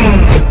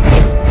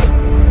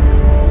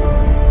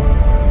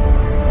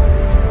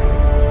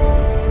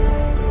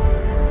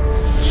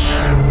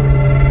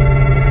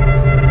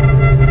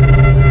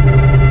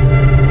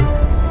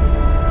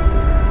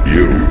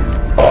 You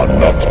are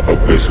not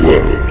of this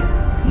world.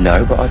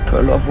 No, but I've put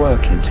a lot of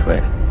work into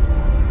it.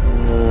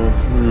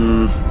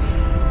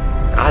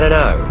 I don't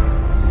know.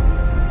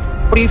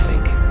 What do you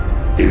think?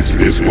 Is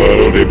this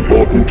world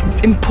important?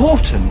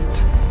 Important?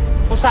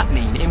 What's that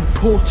mean,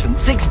 important?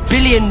 6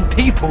 billion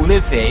people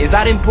live here. Is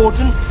that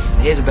important?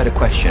 Here's a better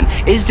question.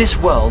 Is this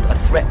world a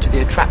threat to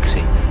the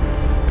Atraxi?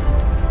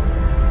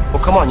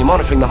 Well, come on, you're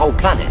monitoring the whole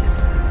planet.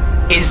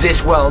 Is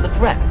this world a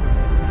threat?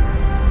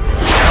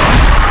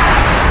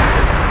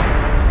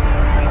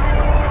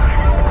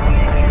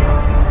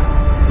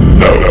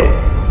 No.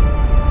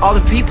 Are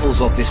the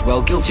peoples of this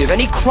world guilty of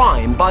any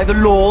crime by the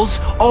laws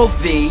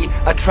of the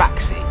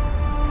Atraxi?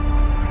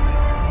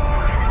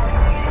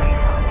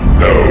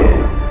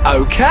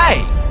 No.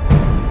 Okay.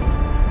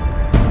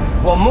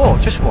 One more,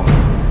 just one.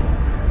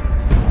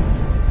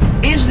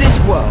 Is this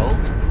world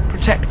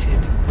protected?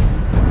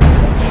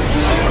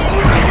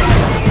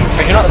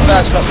 But you're not the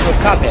first lot to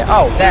have come here.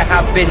 Oh, there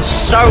have been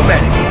so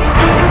many.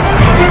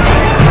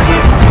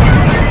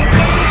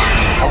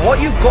 And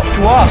what you've got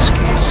to ask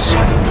is,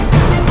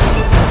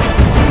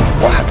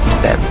 what happened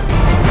to them?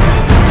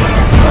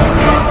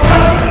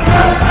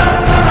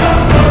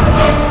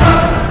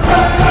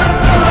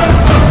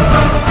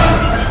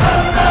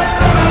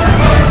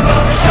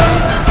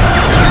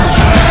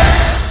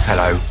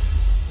 Hello.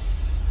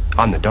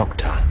 I'm the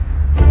doctor.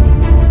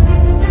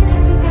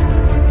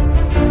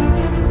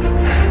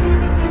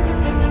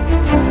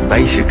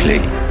 Basically,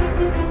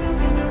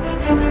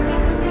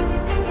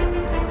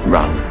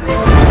 run.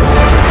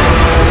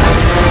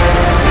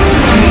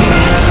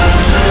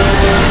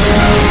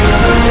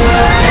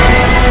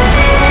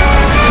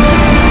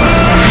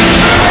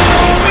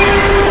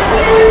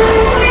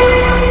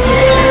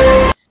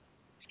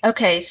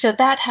 Okay, so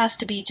that has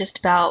to be just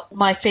about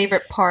my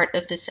favorite part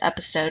of this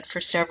episode for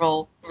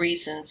several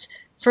reasons.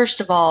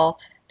 First of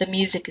all, the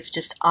music is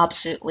just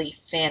absolutely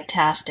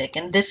fantastic,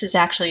 and this is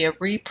actually a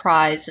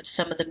reprise of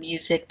some of the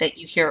music that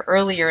you hear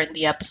earlier in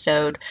the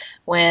episode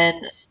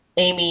when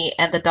Amy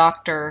and the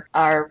doctor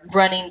are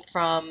running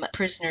from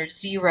prisoner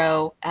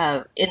Zero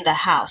in the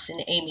house, in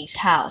Amy's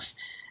house.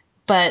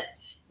 But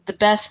the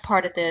best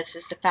part of this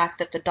is the fact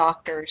that the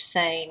doctor is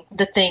saying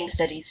the things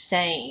that he's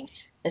saying,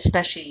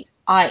 especially,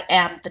 I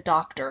am the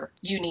doctor,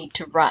 you need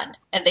to run.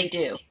 And they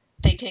do.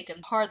 They take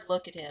a hard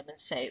look at him and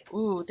say,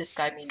 ooh, this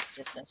guy means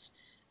business.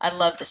 I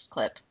love this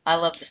clip. I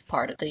love this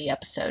part of the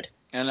episode.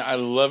 And I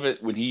love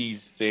it when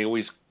they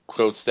always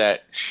quotes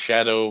that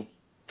shadow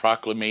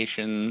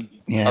proclamation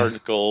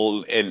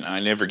article, and I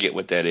never get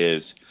what that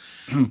is.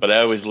 But I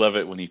always love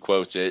it when he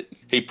quotes it.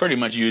 He pretty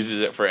much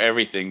uses it for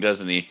everything,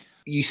 doesn't he?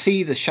 You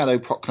see the Shadow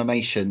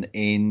Proclamation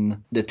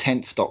in the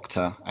 10th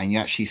Doctor, and you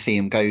actually see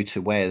him go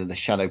to where the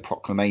Shadow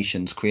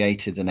Proclamation's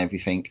created and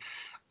everything.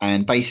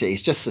 And basically,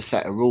 it's just a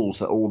set of rules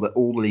that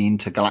all the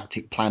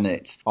intergalactic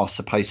planets are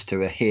supposed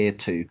to adhere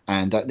to.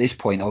 And at this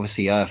point,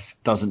 obviously, Earth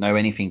doesn't know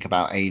anything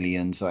about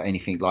aliens or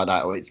anything like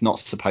that, or it's not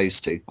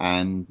supposed to.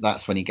 And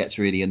that's when he gets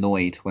really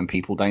annoyed when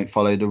people don't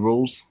follow the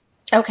rules.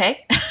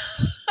 Okay.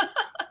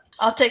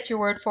 I'll take your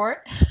word for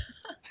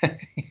it.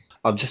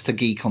 I'm just a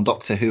geek on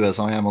Doctor Who as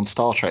I am on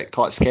Star Trek.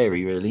 Quite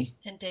scary, really.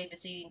 And Dave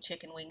is eating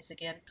chicken wings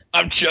again.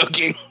 I'm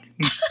joking.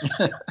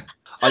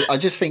 I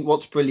just think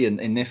what's brilliant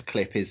in this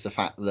clip is the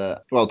fact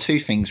that, well, two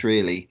things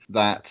really.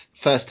 That,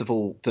 first of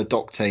all, the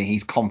Doctor,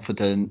 he's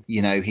confident,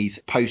 he's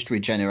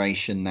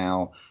post-regeneration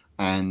now,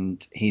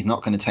 and he's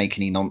not going to take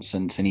any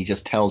nonsense, and he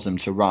just tells them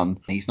to run.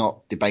 He's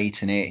not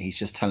debating it, he's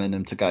just telling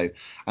them to go.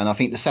 And I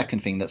think the second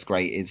thing that's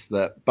great is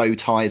that bow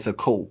ties are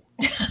cool.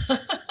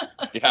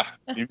 Yeah,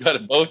 you've got a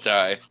bow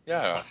tie.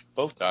 Yeah,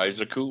 bow ties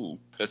are cool.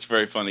 That's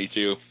very funny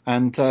too.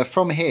 And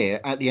from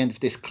here, at the end of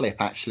this clip,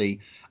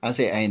 actually, as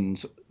it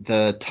ends,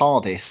 the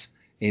TARDIS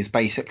is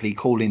basically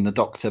calling the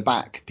Doctor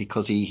back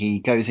because he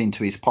goes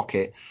into his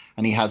pocket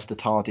and he has the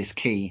TARDIS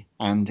key,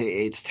 and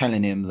it's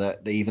telling him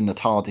that even the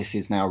TARDIS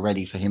is now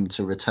ready for him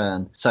to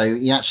return. So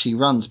he actually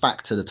runs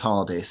back to the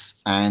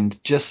TARDIS,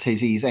 and just as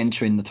he's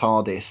entering the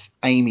TARDIS,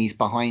 Amy's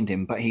behind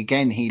him, but he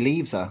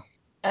leaves her.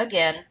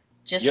 Again,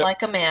 just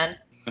like a man.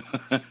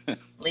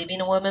 Leaving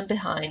a woman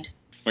behind.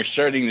 We're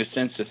starting to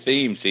sense a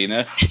theme,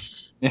 Tina.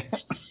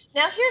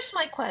 Now, here's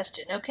my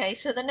question. Okay,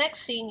 so the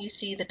next scene you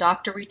see the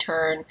Doctor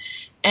return,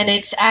 and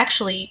it's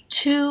actually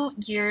 2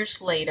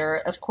 years later.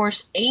 Of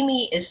course,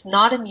 Amy is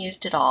not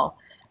amused at all.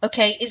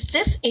 Okay, is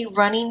this a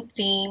running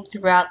theme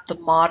throughout the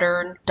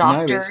modern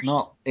Doctor? No, it's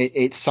not.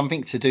 It's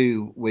something to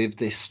do with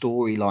this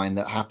storyline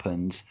that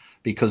happens,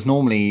 because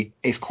normally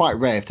it's quite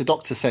rare. If the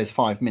Doctor says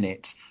 5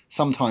 minutes,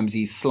 sometimes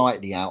he's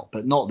slightly out,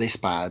 but not this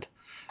bad.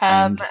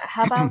 How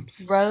about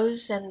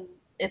Rose and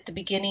at the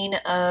beginning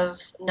of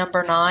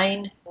number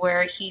 9,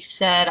 where he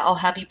said, I'll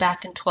have you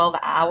back in 12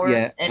 hours.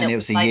 Yeah, and it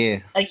was a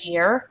year. A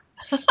year?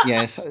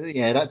 Yes,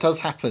 yeah, that does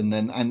happen,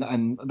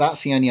 and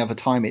that's the only other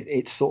time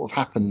it's sort of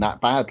happened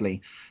that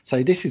badly.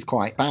 So this is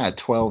quite bad.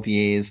 12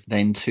 years,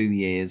 then 2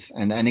 years,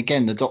 and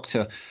again the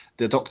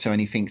doctor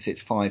only thinks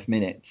it's 5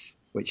 minutes,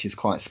 which is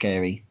quite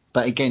scary.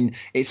 But again,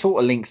 it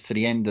sort of links to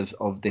the end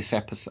of this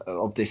episode,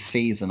 of this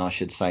season, I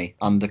should say,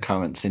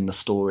 undercurrents in the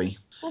story.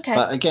 Okay.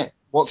 But again,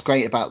 what's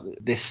great about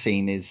this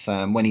scene is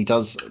when he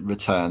does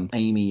return,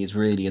 Amy is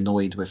really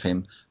annoyed with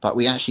him, but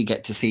we actually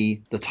get to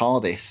see the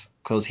TARDIS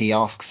because he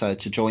asks her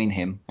to join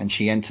him and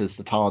she enters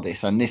the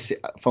TARDIS. And this,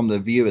 from the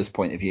viewer's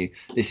point of view,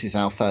 this is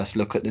our first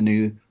look at the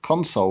new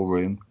console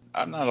room.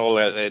 I'm not all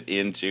that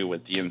into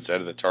what the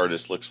inside of the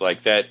TARDIS looks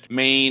like. That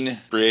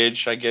main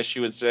bridge, I guess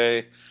you would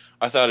say,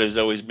 I thought it has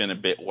always been a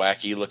bit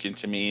wacky looking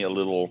to me, a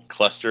little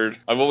clustered.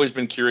 I've always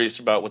been curious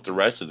about what the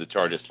rest of the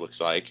TARDIS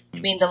looks like. You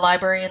mean the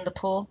library and the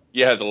pool?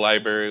 Yeah, the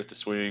library with the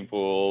swimming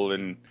pool,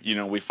 and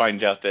we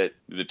find out that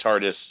the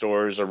TARDIS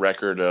stores a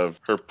record of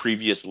her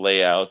previous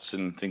layouts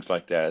and things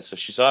like that. So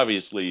she's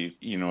obviously,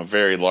 a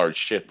very large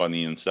ship on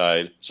the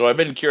inside. So I've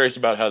been curious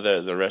about how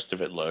the rest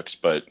of it looks,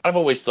 but I've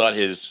always thought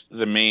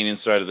the main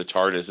inside of the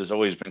TARDIS has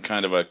always been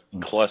kind of a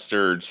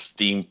clustered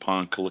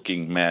steampunk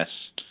looking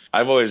mess.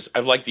 I've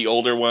liked the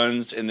older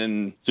ones, and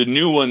then the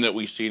new one that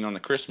we've seen on the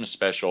Christmas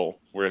special,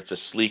 where it's a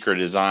sleeker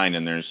design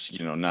and there's,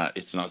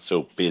 it's not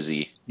so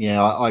busy.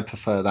 Yeah, I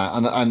prefer that,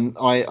 and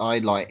I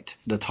liked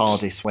the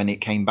TARDIS when it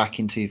came back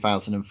in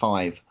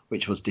 2005,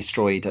 which was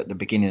destroyed at the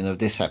beginning of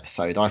this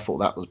episode. I thought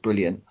that was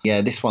brilliant.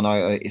 Yeah, this one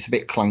it's a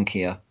bit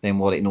clunkier than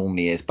what it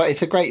normally is, but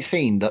it's a great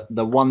scene.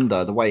 The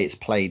wonder, the way it's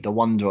played, the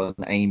wonder on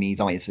Amy's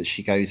eyes as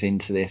she goes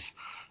into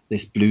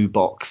this blue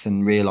box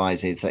and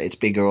realizes that it's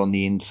bigger on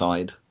the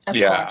inside. Of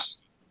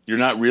course. You're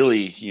not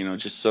really,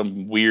 just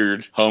some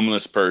weird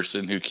homeless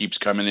person who keeps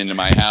coming into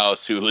my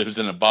house who lives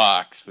in a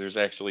box. There's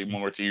actually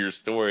more to your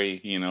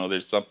story.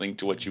 There's something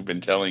to what you've been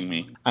telling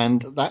me.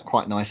 And that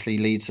quite nicely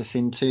leads us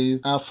into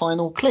our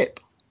final clip.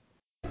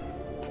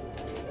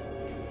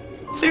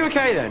 So you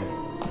okay then?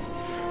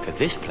 Because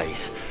this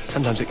place,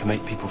 sometimes it can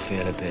make people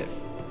feel a bit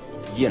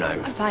You know.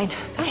 I'm fine.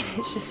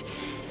 It's just...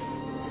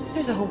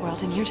 There's a whole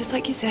world in here, just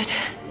like you said.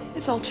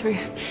 It's all true.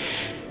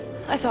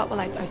 I thought, well,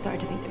 I started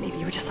to think that maybe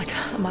you were just like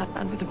a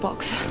madman with a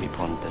box. Amy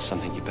Pond, there's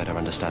something you better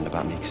understand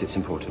about me, because it's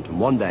important. And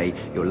one day,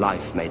 your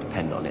life may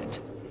depend on it.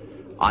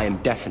 I am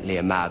definitely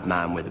a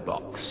madman with a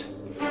box.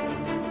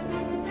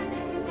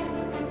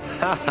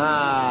 Ha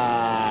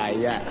ha!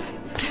 Yeah.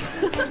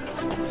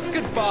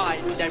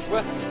 Goodbye,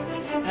 Nebworth.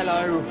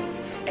 Hello,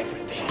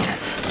 everything.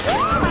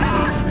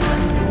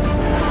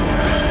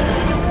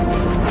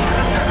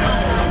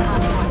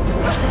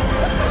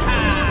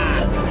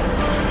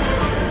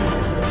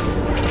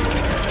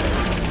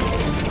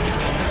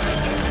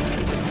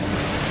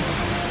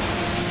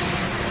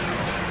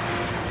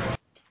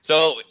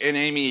 So, and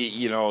Amy,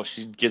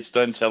 she gets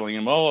done telling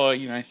him,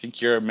 I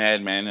think you're a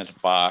madman in a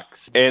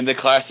box. And the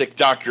classic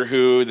Doctor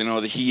Who,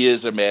 that he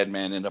is a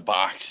madman in a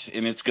box,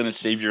 and it's going to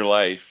save your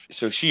life.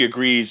 So she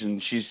agrees,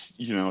 and she's,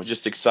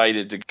 just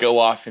excited to go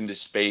off into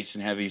space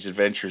and have these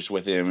adventures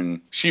with him.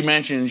 And she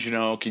mentions,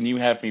 can you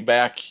have me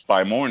back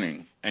by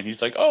morning? And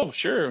he's like, oh,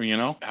 sure,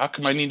 how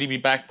come I need to be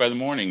back by the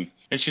morning?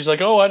 And she's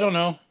like, oh, I don't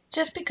know.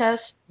 Just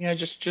because. Yeah,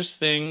 just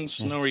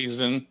things, no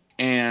reason.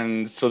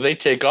 And so they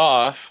take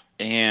off,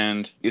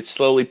 and it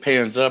slowly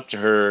pans up to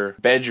her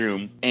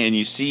bedroom, and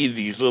you see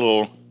these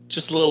little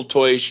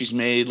toys she's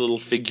made, little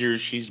figures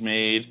she's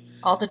made.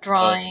 All the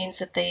drawings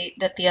that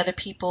the other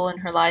people in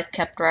her life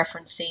kept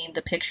referencing,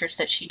 the pictures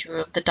that she drew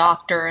of the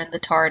Doctor and the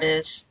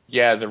TARDIS.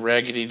 Yeah, the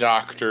Raggedy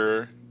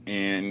Doctor.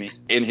 And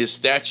his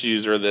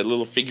statues are the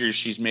little figures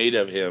she's made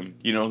of him.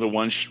 The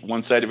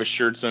one side of his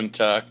shirt's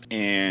untucked,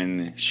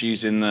 and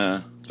she's in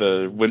the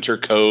winter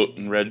coat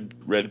and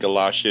red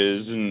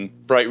galoshes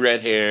and bright red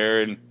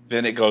hair. And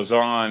then it goes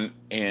on,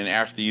 and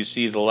after you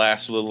see the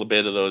last little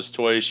bit of those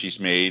toys she's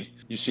made,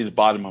 you see the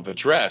bottom of a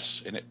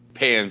dress, and it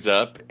pans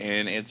up,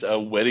 and it's a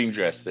wedding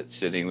dress that's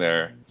sitting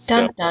there.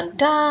 Dun, dun,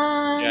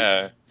 dun!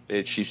 Yeah.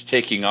 That she's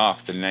taking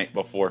off the night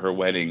before her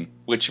wedding,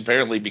 which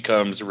apparently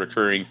becomes a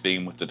recurring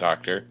theme with the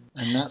Doctor.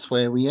 And that's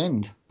where we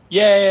end.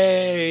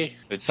 Yay!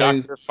 The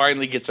Doctor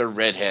finally gets a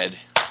redhead.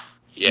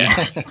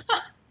 Yeah.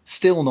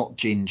 Still not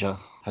ginger,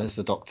 as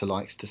the Doctor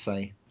likes to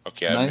say.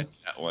 Okay, I missed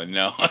that one.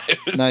 No.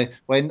 No,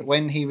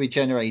 when he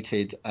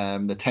regenerated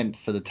the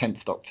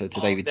 10th Doctor to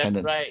David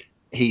Tennant, right.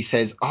 He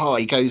says,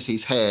 he goes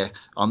his hair,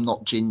 I'm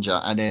not ginger.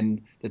 And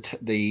then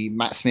the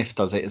Matt Smith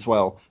does it as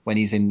well when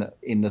he's in the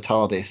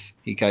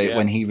TARDIS.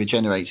 When he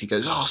regenerates, he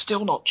goes,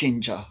 still not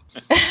ginger.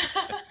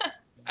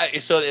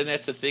 And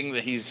that's the thing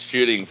that he's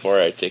shooting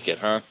for, I take it,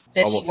 huh?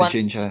 For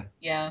ginger.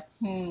 Yeah.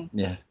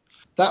 Yeah.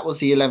 That was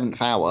the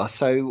 11th hour.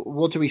 So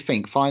what do we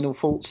think? Final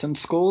thoughts and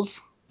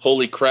scores?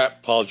 Holy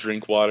crap, Paul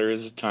Drinkwater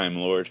is a Time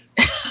Lord.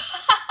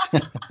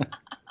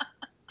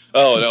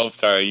 Oh, no,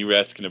 sorry. You were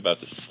asking about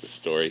the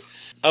story.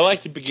 I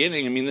like the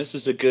beginning. I mean, this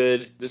is a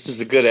good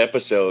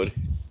episode.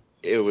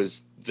 It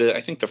was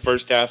I think the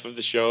first half of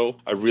the show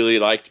I really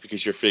liked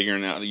because you're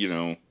figuring out,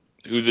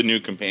 who the new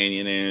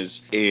companion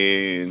is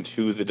and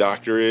who the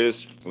Doctor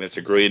is. And it's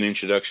a great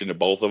introduction to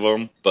both of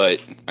them. But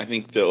I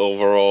think the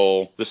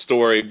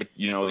story, the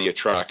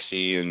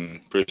Atroxy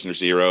and Prisoner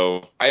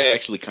Zero, I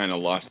actually kind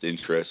of lost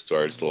interest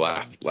towards the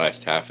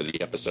last half of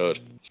the episode.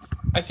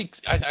 I think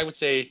I would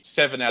say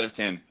 7 out of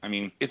 10. I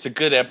mean, it's a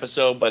good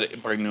episode,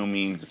 but by no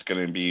means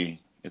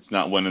it's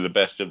not one of the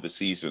best of the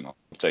season. I'll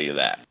tell you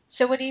that.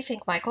 So what do you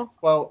think, Michael?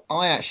 Well,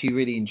 I actually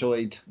really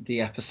enjoyed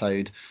the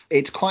episode.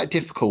 It's quite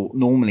difficult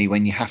normally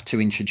when you have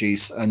to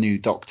introduce a new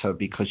Doctor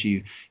because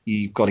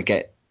you've got to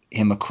get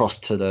him across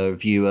to the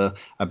viewer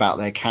about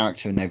their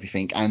character and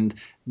everything. And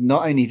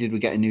not only did we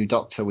get a new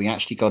Doctor, we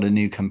actually got a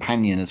new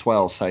companion as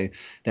well. So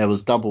there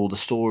was double the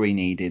story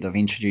needed of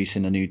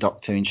introducing a new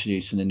Doctor,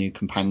 introducing a new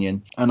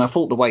companion. And I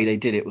thought the way they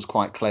did it was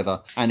quite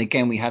clever. And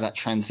again, we had that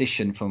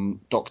transition from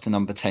Doctor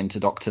number 10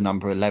 to Doctor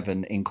number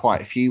 11 in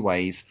quite a few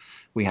ways.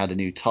 We had a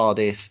new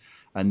TARDIS,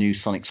 a new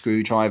sonic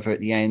screwdriver at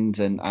the end,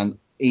 and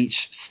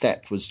each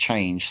step was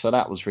changed. So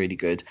that was really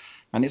good.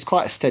 And it's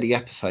quite a steady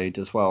episode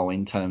as well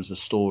in terms of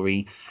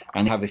story,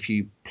 and have a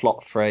few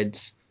plot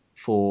threads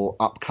for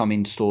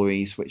upcoming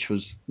stories, which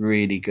was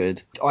really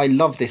good. I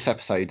love this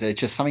episode. There's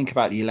just something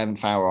about the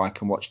 11th hour I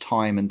can watch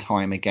time and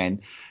time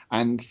again.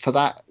 And for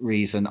that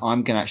reason,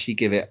 I'm going to actually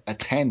give it a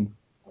 10.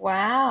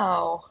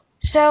 Wow.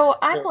 So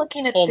I'm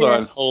looking at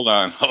this. Hold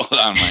on,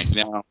 Mike.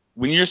 Now,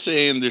 when you're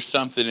saying there's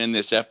something in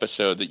this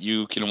episode that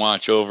you can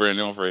watch over and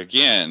over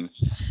again,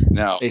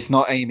 now... It's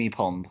not Amy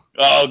Pond.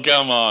 Oh,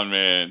 come on,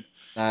 man.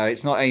 No,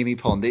 it's not Amy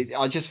Pond.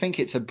 I just think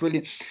it's a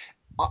brilliant...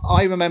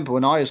 I remember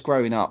when I was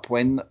growing up,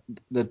 when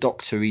the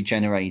Doctor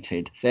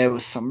regenerated, there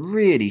was some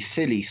really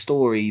silly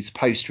stories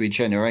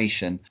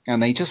post-regeneration,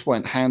 and they just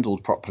weren't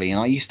handled properly. And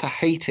I used to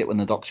hate it when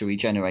the Doctor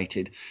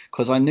regenerated,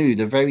 because I knew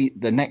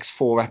the next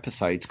 4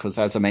 episodes, because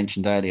as I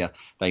mentioned earlier,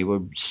 they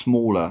were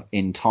smaller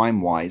in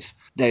time-wise.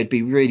 there'd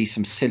be really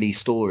some silly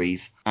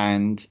stories,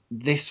 and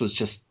this was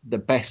just the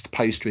best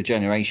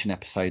post-regeneration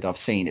episode I've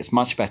seen. It's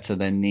much better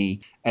than the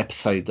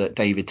episode that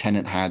David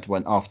Tennant had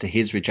when after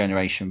his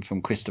regeneration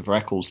from Christopher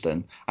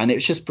Eccleston, and it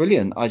was just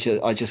brilliant. I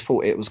just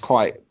thought it was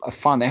quite a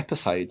fun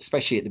episode,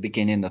 especially at the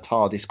beginning, the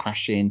TARDIS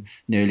crashing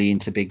nearly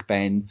into Big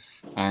Ben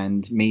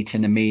and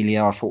meeting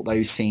Amelia. I thought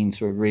those scenes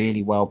were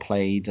really well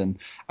played, and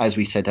as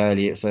we said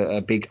earlier, it's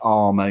a big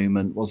R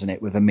moment, wasn't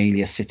it, with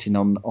Amelia sitting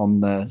on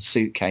the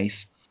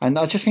suitcase. And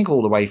I just think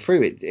all the way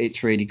through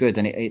it's really good,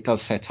 and it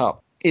does set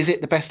up. Is it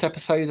the best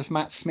episode of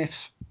Matt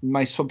Smith?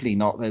 Most probably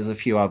not. There's a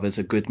few others.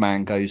 A Good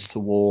Man Goes to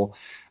War,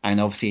 and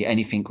obviously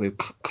anything with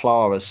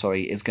Clara,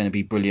 is going to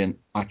be brilliant.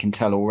 I can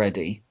tell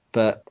already.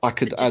 But I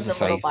could, as I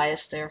It's a little say,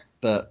 biased there.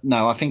 but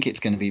no, I think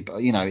it's going to be,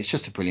 it's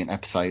just a brilliant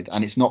episode,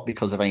 and it's not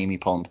because of Amy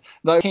Pond.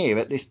 Though here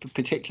at this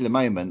particular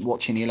moment,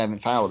 watching the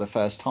 11th hour the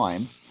first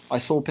time, I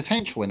saw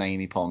potential in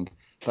Amy Pond.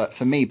 But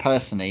for me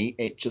personally,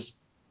 it just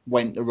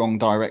went the wrong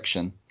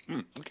direction.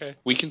 Okay.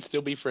 We can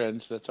still be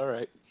friends. That's all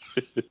right.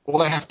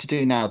 All I have to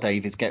do now,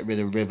 Dave, is get rid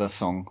of River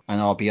Song,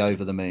 and I'll be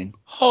over the moon.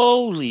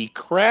 Holy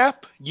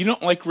crap! You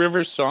don't like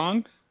River's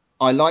song?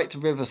 I liked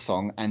River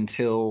Song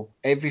until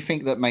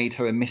everything that made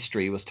her a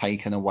mystery was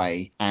taken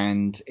away,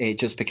 and it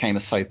just became a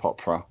soap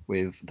opera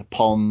with the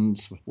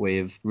ponds,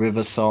 with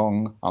River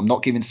Song. I'm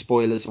not giving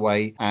spoilers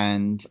away,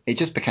 and it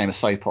just became a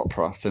soap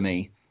opera for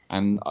me.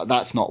 And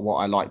that's not what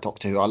I like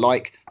Doctor Who. I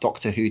like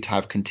Doctor Who to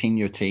have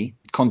continuity.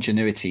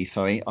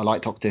 I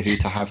like Doctor Who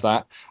to have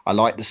that. I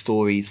like the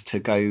stories to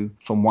go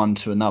from one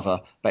to another,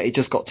 but it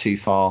just got too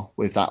far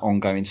with that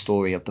ongoing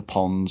story of the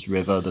ponds,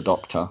 River, the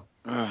Doctor.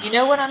 You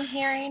know what I'm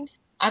hearing?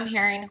 I'm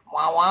hearing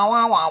wah wah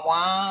wah wah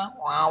wah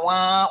wah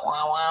wah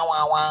wah wah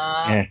wah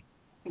wah. Yeah.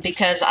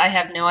 Because I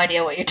have no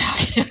idea what you're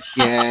talking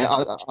about.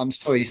 Yeah, I'm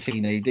sorry,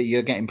 Tina, that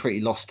you're getting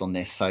pretty lost on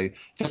this. So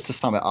just to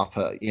sum it up,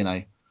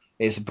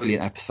 it's a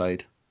brilliant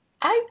episode.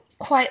 I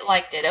quite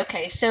liked it.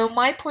 Okay, so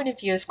my point of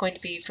view is going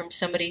to be from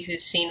somebody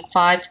who's seen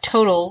 5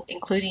 total,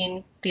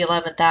 including the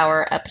 11th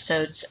hour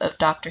episodes of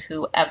Doctor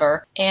Who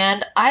ever,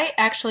 and I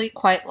actually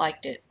quite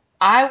liked it.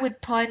 I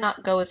would probably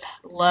not go as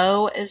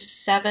low as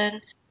 7,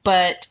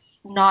 but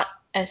not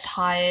as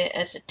high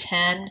as a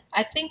 10.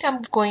 I think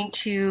I'm going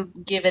to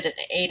give it an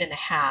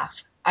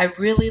 8.5. I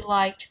really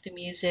liked the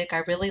music.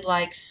 I really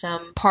liked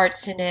some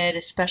parts in it,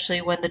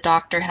 especially when the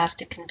doctor has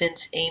to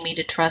convince Amy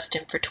to trust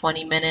him for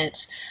 20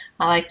 minutes.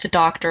 I like the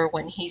doctor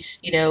when he's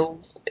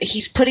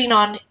putting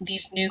on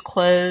these new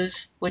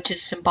clothes, which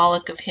is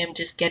symbolic of him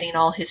just getting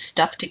all his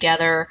stuff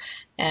together.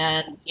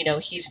 And,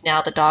 he's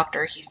now the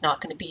doctor. He's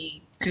not going to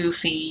be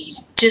goofy.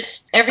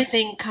 Just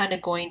everything kind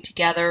of going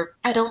together.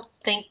 I don't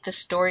think the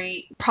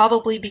story,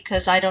 probably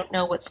because I don't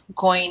know what's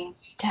going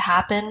to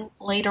happen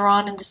later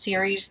on in the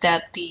series,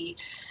 that the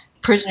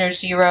Prisoner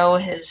Zero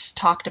has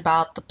talked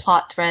about the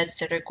plot threads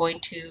that are going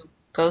to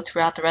go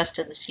throughout the rest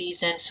of the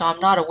season, so I'm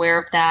not aware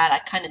of that. I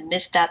kind of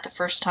missed that the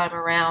first time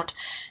around,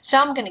 so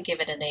I'm going to give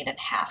it an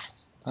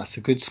 8.5. That's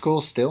a good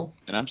score still.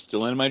 And I'm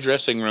still in my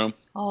dressing room.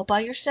 All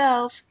by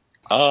yourself.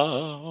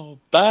 All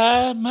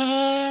by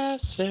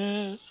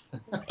myself.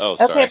 Oh,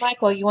 Okay, sorry.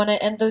 Michael, you want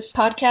to end this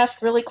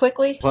podcast really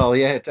quickly? Well,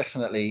 yeah,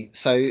 definitely.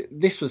 So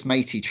this was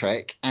Matey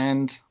Trek,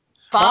 and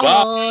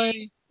bye.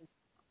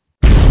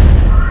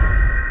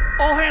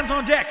 All hands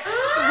on deck.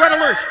 Red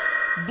alert.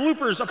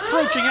 Bloopers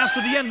approaching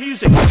after the end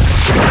music.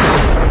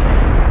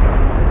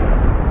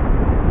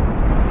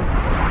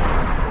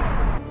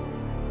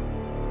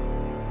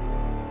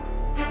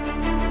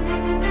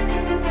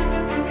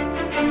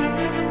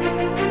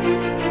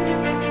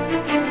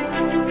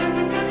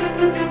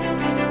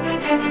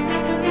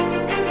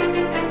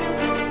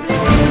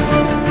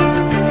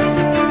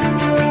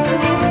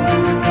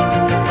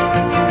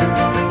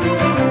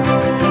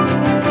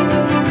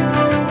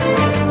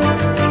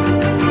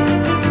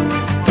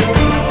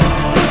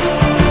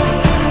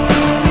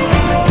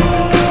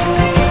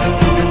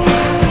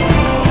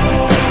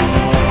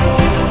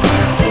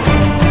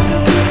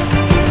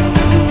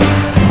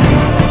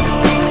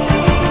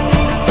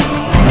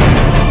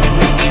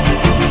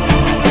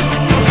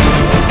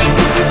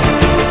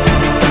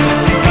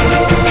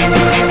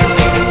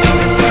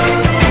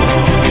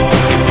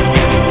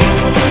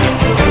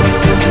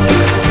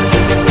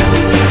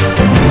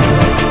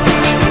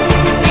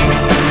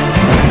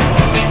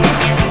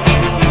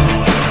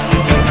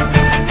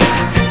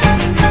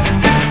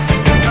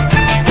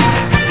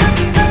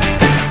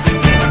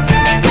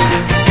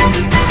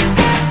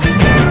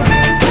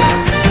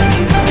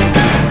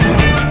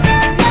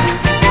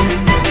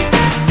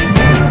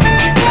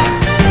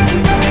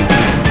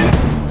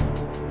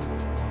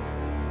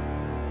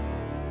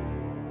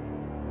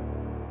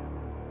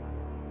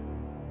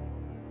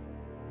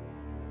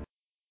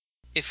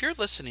 If you're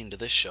listening to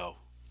this show,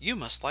 you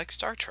must like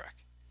Star Trek.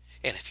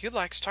 And if you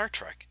like Star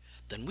Trek,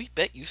 then we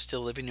bet you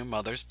still live in your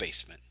mother's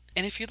basement.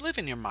 And if you live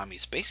in your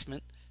mommy's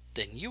basement,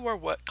 then you are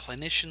what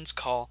clinicians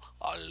call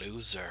a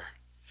loser.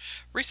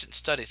 Recent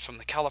studies from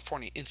the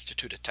California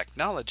Institute of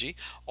Technology,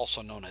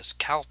 also known as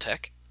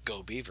Caltech,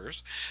 Go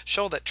Beavers,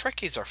 show that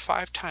Trekkies are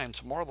 5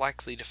 times more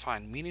likely to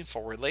find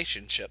meaningful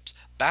relationships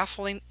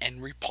baffling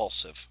and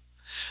repulsive.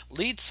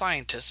 Lead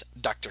scientist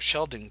Dr.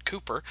 Sheldon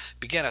Cooper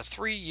began a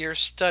 3-year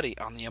study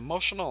on the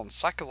emotional and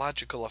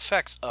psychological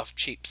effects of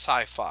cheap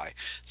sci-fi,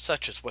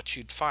 such as what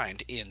you'd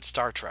find in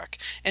Star Trek,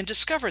 and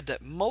discovered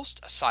that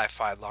most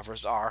sci-fi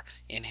lovers are,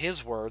 in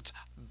his words,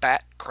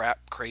 bat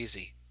crap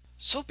crazy.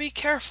 So be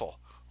careful,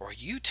 or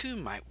you too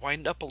might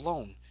wind up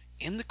alone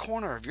in the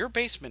corner of your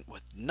basement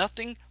with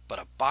nothing but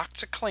a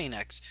box of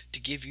Kleenex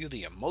to give you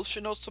the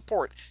emotional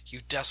support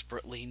you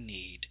desperately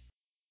need.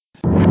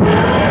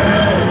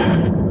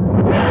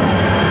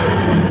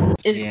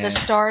 Is the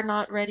star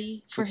not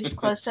ready for his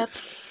close-up?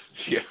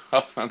 Yeah,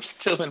 I'm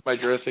still in my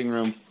dressing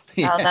room.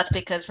 Oh, that's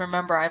because,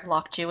 remember, I've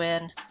locked you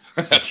in.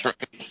 That's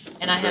right.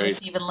 And I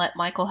haven't even let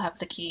Michael have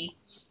the key.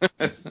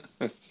 At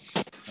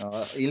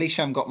least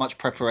you haven't got much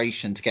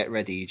preparation to get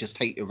ready. You just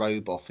take your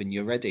robe off and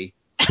you're ready.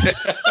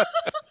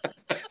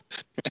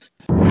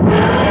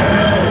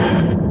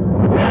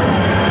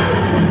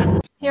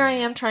 Here I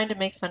am trying to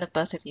make fun of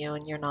both of you,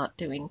 and you're not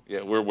doing...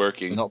 Yeah, we're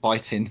working. We're not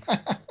biting.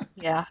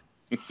 Yeah.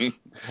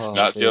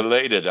 Not till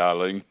later,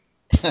 darling.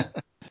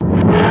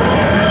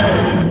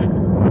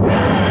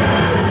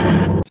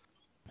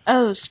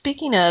 Oh,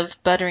 speaking of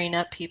buttering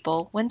up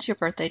people, when's your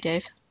birthday,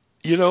 Dave?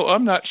 You know,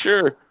 I'm not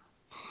sure.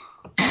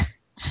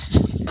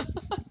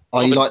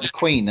 Are you like the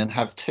Queen and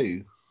have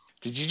 2?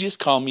 Did you just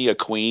call me a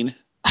queen?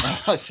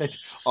 I said,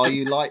 are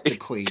you like the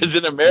Queen? Because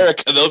in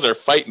America, those are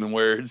fighting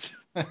words.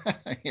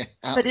 Yeah,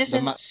 but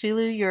isn't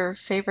Sulu your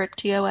favorite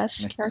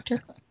TOS character?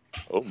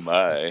 Oh,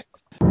 my.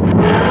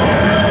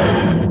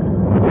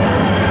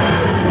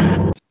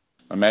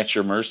 I'm at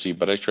your mercy,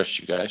 but I trust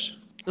you guys.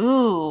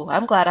 Ooh,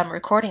 I'm glad I'm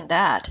recording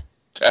that.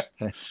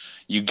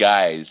 You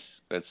guys.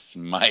 That's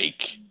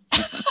Mike.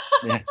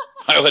 Yeah.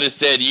 I would have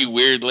said you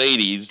weird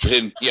ladies,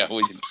 then yeah,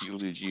 we can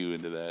include you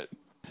into that.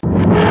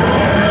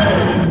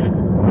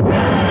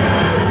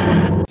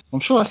 I'm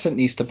sure I sent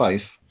these to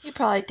both. You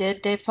probably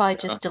did. Dave probably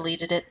just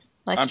deleted it,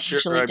 like I'm he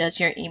sure usually does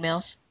your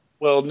emails.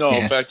 Well, no,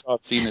 if I saw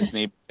seeing his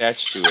name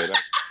attached to it, I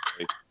was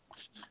like,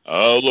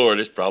 oh Lord,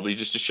 it's probably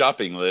just a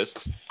shopping list.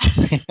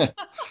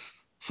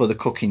 For the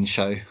cooking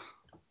show.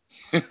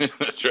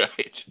 That's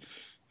right.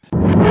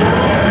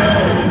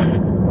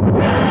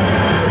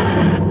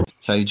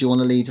 So, do you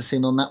want to lead us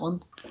in on that one?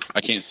 I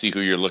can't see who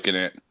you're looking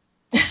at.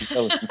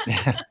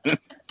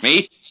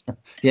 Me?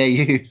 Yeah,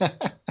 you.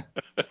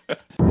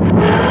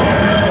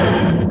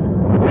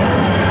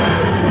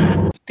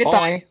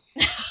 Goodbye.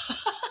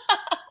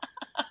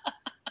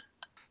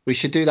 We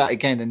should do that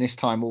again, and this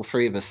time all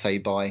 3 of us say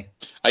bye.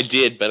 I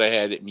did, but I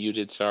had it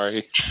muted.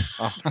 Sorry.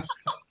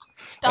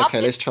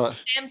 Okay, let's try.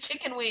 Damn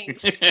chicken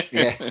wings.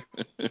 Yeah.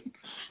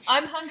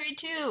 I'm hungry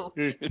too.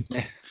 Yeah.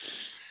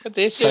 But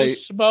they're so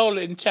small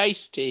and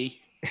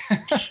tasty.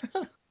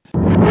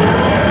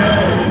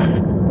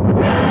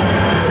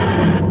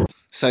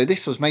 So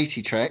this was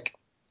Matey Trek.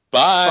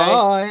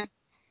 Bye.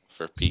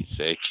 For Pete's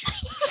sake.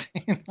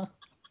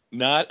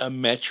 Not a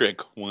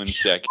metric 1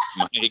 second,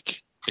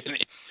 Mike.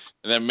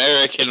 An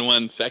American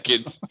 1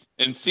 second.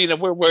 And Cena,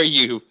 where were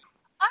you?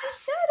 I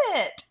said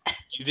it.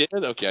 You did?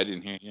 Okay, I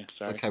didn't hear you.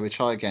 Sorry. Okay, we'll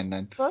try again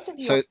then. Both of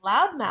you are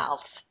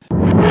loudmouths.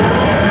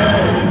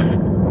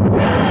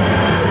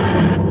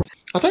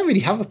 I don't really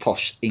have a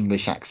posh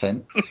English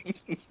accent.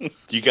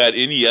 You got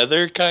any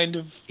other kind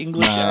of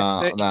English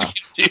accent? No.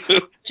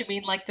 Do you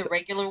mean like the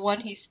regular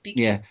one he's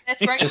speaking? Yeah,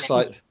 That's right. just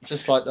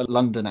like the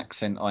London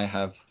accent I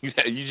have.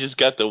 Yeah, you just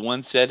got the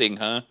one setting,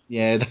 huh?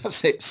 Yeah,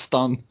 that's it.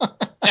 Stun.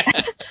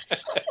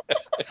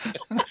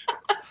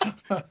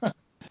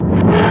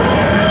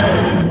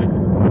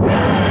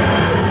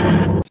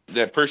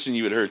 That person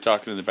you had heard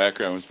talking in the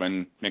background was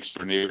my next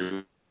door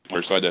neighbor,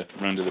 so I had to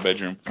run to the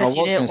bedroom. Because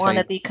you didn't want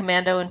to be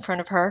commando in front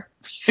of her?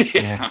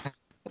 Yeah.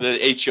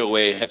 The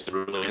HOA has a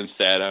rule against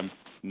that. I'm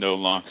no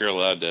longer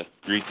allowed to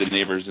greet the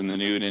neighbors in the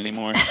nude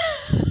anymore.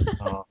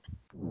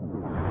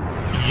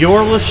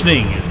 You're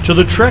listening to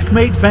the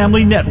Trekmate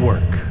Family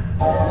Network.